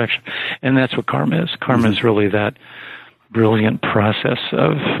certain direction, and that's what karma is. Karma is really that brilliant process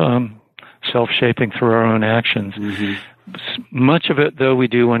of self-shaping through our own actions. Mm-hmm. Much of it, though, we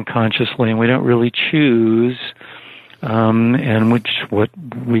do unconsciously, and we don't really choose, and what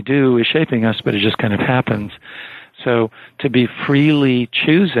we do is shaping us, but it just kind of happens. So to be freely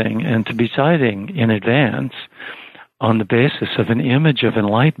choosing and to be deciding in advance on the basis of an image of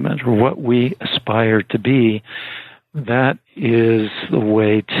enlightenment or what we aspire to be, that is the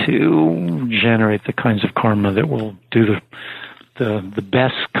way to generate the kinds of karma that will do the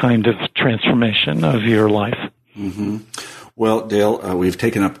best kind of transformation of your life. Mm-hmm. Well, Dale, we've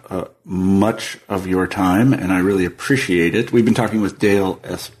taken up much of your time, and I really appreciate it. We've been talking with Dale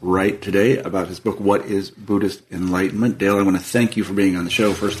S. Wright today about his book, What is Buddhist Enlightenment? Dale, I want to thank you for being on the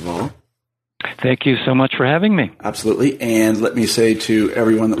show, first of all. Thank you so much for having me. Absolutely. And let me say to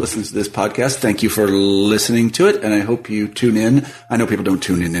everyone that listens to this podcast, thank you for listening to it, and I hope you tune in. I know people don't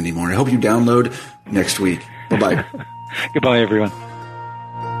tune in anymore. I hope you download next week. Bye-bye. Goodbye, everyone.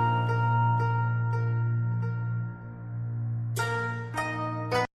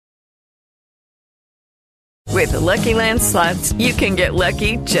 With the Lucky Land Slots, you can get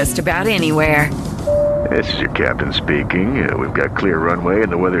lucky just about anywhere. This is your captain speaking. We've got clear runway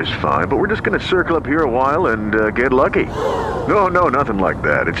and the weather's fine, but we're just going to circle up here a while and get lucky. No, nothing like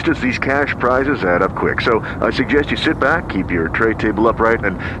that. It's just these cash prizes add up quick. So I suggest you sit back, keep your tray table upright,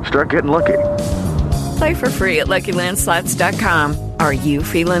 and start getting lucky. Play for free at LuckyLandSlots.com. Are you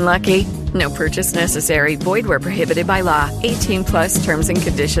feeling lucky? No purchase necessary. Void where prohibited by law. 18+ terms and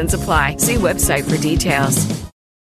conditions apply. See website for details.